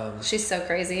 She's so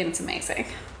crazy and it's amazing.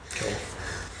 Cool.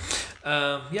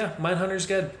 Yeah, Mindhunter's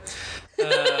good.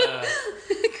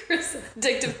 Chris,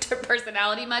 addictive to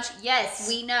personality much? Yes,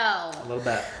 we know. A little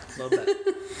bit.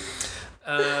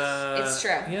 It's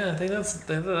true. Yeah, I think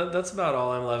that's about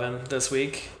all I'm loving this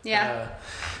week. Yeah.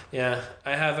 Yeah,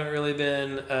 I haven't really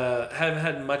been haven't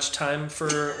had much time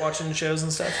for watching shows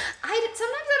and stuff.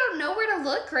 Sometimes I don't know where to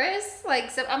look, Chris. Like,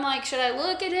 so I'm like, should I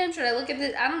look at him? Should I look at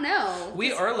this? I don't know.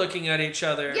 We are looking at each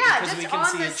other because we can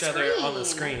see each other on the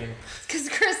screen. Because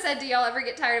Chris said, "Do y'all ever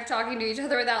get tired of talking to each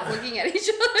other without looking at each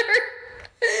other?"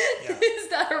 Yeah. Is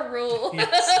that a rule?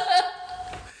 Yes.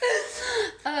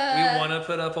 We want to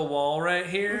put up a wall right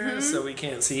here so we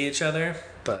can't see each other,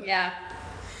 but yeah.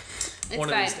 It's one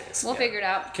fine. of these days. We'll figure it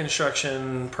out.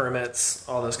 Construction, permits,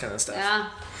 all those kind of stuff. Yeah.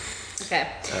 Okay.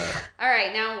 All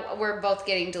right. Now we're both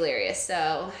getting delirious,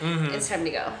 so it's time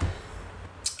to go.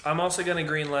 I'm also going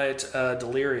to greenlight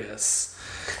Delirious,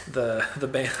 the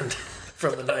band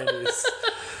from the 90s.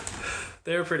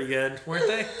 They were pretty good, weren't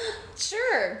they?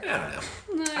 Sure. I don't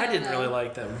know. I didn't really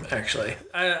like them, actually.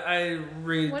 I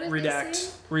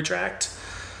retract.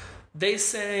 They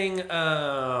sang,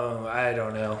 I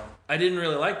don't know. I didn't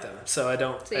really like them, so I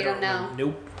don't. So you don't know?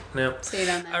 Nope. So you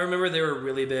don't know? I remember they were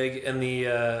really big in the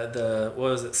what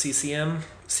was it?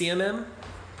 CMM?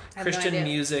 Christian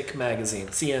Music Magazine,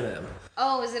 CMM.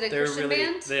 Oh, is it a Christian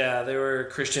band? Yeah, they were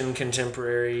Christian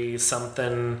contemporary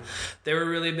something. They were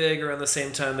really big around the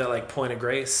same time that like Point of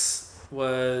Grace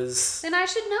was. Then I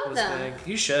should know them. Big.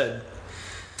 You should.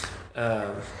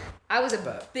 I was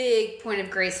a big Point of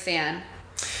Grace fan.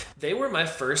 They were my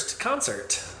first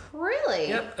concert. Really?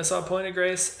 Yep, I saw Point of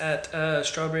Grace at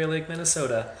Strawberry Lake,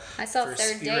 Minnesota. I saw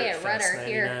Third Day at Rudder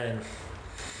here.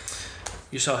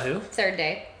 You saw who? Third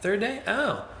Day. Third Day?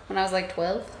 Oh. When I was like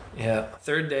 12. Yeah,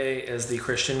 Third Day is the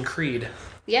Christian Creed.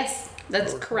 Yes,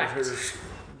 that's correct. Her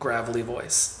gravelly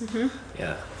voice.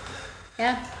 Yeah.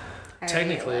 Yeah.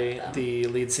 Technically, the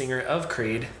lead singer of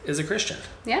Creed is a Christian.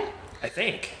 Yeah. I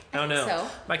think. I don't know. So.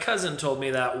 My cousin told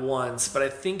me that once, but I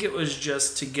think it was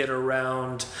just to get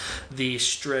around the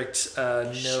strict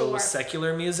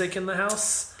secular music in the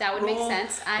house. That would make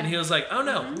sense. And he was like, oh,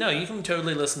 no, you can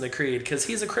totally listen to Creed because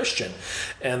he's a Christian.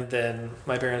 And then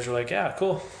my parents were like, yeah,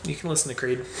 cool. You can listen to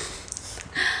Creed.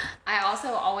 I also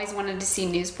always wanted to see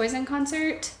Newsboys in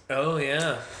concert. Oh,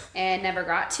 yeah. And never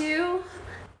got to.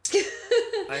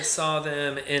 I saw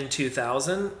them in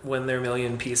 2000 when their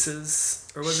Million Pieces,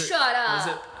 or was it? Shut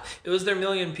up. It was their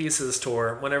Million Pieces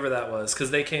tour, whenever that was,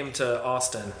 because they came to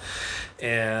Austin,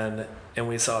 and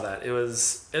we saw that. It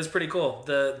was pretty cool.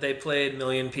 They played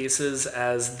Million Pieces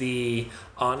as the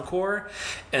encore,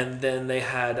 and then they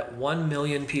had 1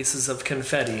 million pieces of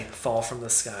confetti fall from the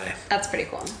sky. That's pretty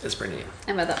cool. It's pretty neat.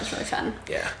 I bet that was really fun.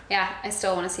 Yeah. Yeah, I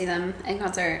still want to see them in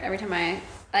concert every time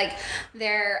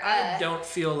they're I don't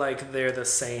feel like they're the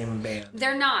same band.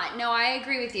 They're not. No, I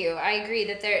agree with you. I agree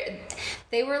that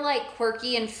they were like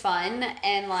quirky and fun,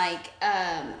 and like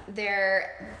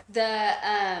they're the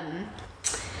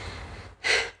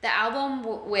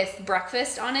album with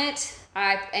Breakfast on it.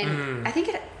 I think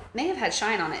it may have had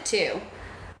Shine on it too.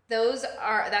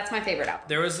 That's my favorite album.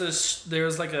 There was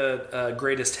like a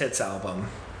greatest hits album.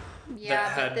 Yeah,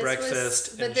 that had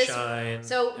Breakfast and Shine.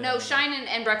 So, no, Shine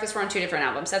and Breakfast were on 2 different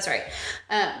albums. That's right.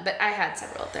 But I had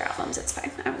several of their albums. It's fine.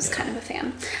 I was kind of a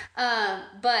fan.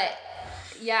 But,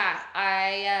 yeah,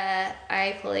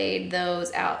 I played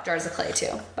those out. Jars of Clay,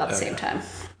 too, about the same time.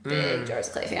 Big Jars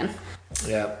of Clay fan.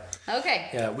 Yeah. Okay.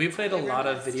 Yeah, we played a lot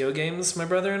of video games, my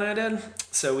brother and I did.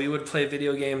 So we would play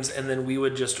video games and then we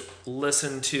would just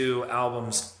listen to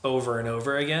albums over and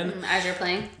over again. As you're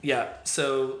playing? Yeah,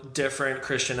 so different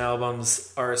Christian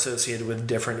albums are associated with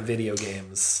different video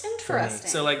games. Interesting.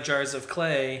 So like Jars of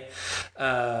Clay,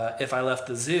 If I Left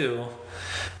the Zoo,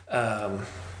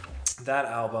 that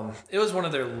album, it was one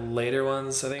of their later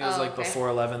ones. I think it was before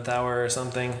 11th Hour or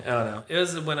something. I don't know. It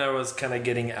was when I was kind of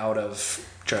getting out of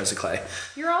Jars of Clay.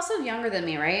 You're also younger than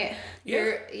me, right?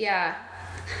 Yeah. Yeah.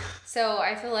 So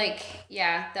I feel like,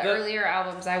 the earlier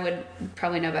albums I would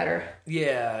probably know better.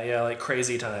 Yeah, like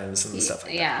Crazy Times and stuff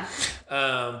like that.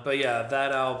 But yeah,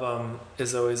 that album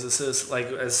is always like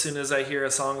as soon as I hear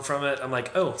a song from it, I'm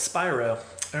like, oh, Spyro.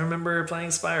 I remember playing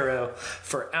Spyro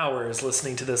for hours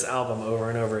listening to this album over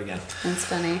and over again. That's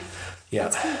funny.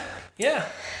 Yeah. Yeah.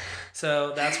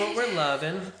 So that's what we're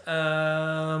loving.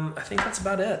 I think that's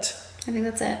about it. I think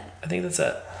that's it.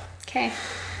 Okay.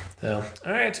 So,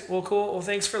 all right. Well, cool. Well,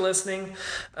 thanks for listening.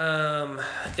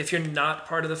 If you're not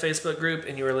part of the Facebook group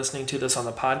and you are listening to this on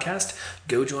the podcast,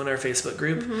 go join our Facebook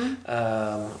group.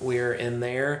 We're in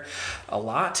there a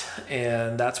lot,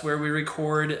 and that's where we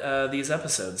record these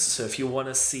episodes. So if you want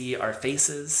to see our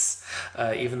faces,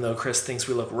 even though Chris thinks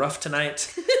we look rough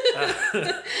tonight.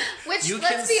 Which,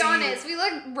 let's be honest, we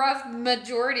look rough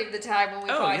majority of the time when we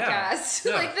podcast.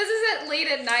 Yeah. Like, this is at late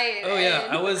at night. Oh, yeah.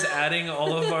 I was adding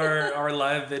all of our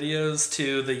live videos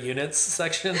to the units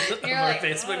section of our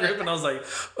Facebook group, and I was like,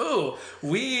 oh,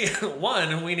 we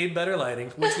need better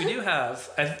lighting, which we do have.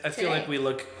 I feel like we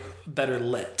look better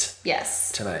lit.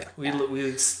 Yes. Tonight. We look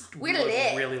lit.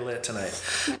 really lit tonight.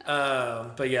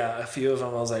 But yeah, a few of them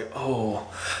I was like, oh,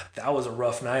 that was a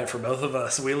rough night for both of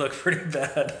us. We look pretty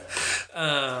bad.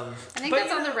 I think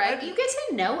that's on the right. You get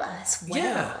to know us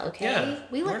well, okay? Yeah.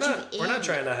 We let you in. We're not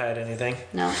trying to hide anything.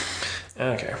 No.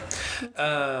 Okay.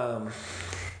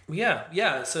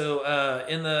 Yeah. So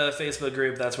in the Facebook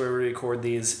group, that's where we record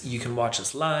these. You can watch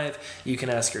us live. You can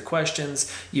ask your questions.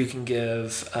 You can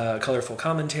give colorful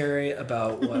commentary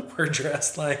about what we're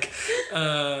dressed like.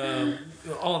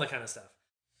 All the kind of stuff.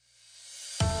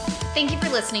 Thank you for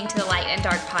listening to the Light and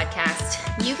Dark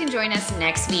podcast. You can join us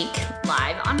next week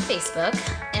live on Facebook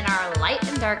in our Light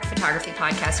and Dark Photography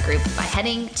Podcast group by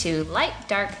heading to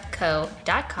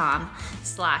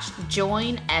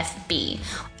lightdarkco.com/joinfb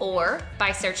or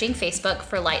by searching Facebook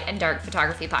for Light and Dark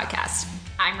Photography Podcast.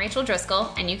 I'm Rachel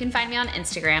Driscoll, and you can find me on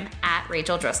Instagram at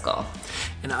Rachel Driscoll.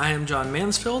 And I am John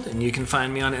Mansfield, and you can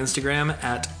find me on Instagram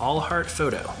at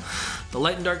allheartphoto. The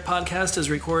Light and Dark podcast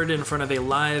is recorded in front of a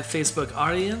live Facebook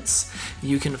audience.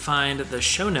 You can find the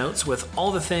show notes with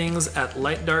all the things at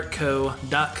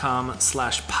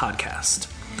lightdarkco.com/podcast.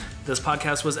 This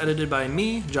podcast was edited by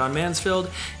me, John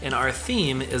Mansfield, and our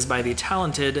theme is by the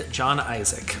talented John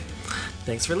Isaac.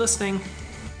 Thanks for listening.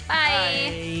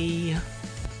 Bye. Bye.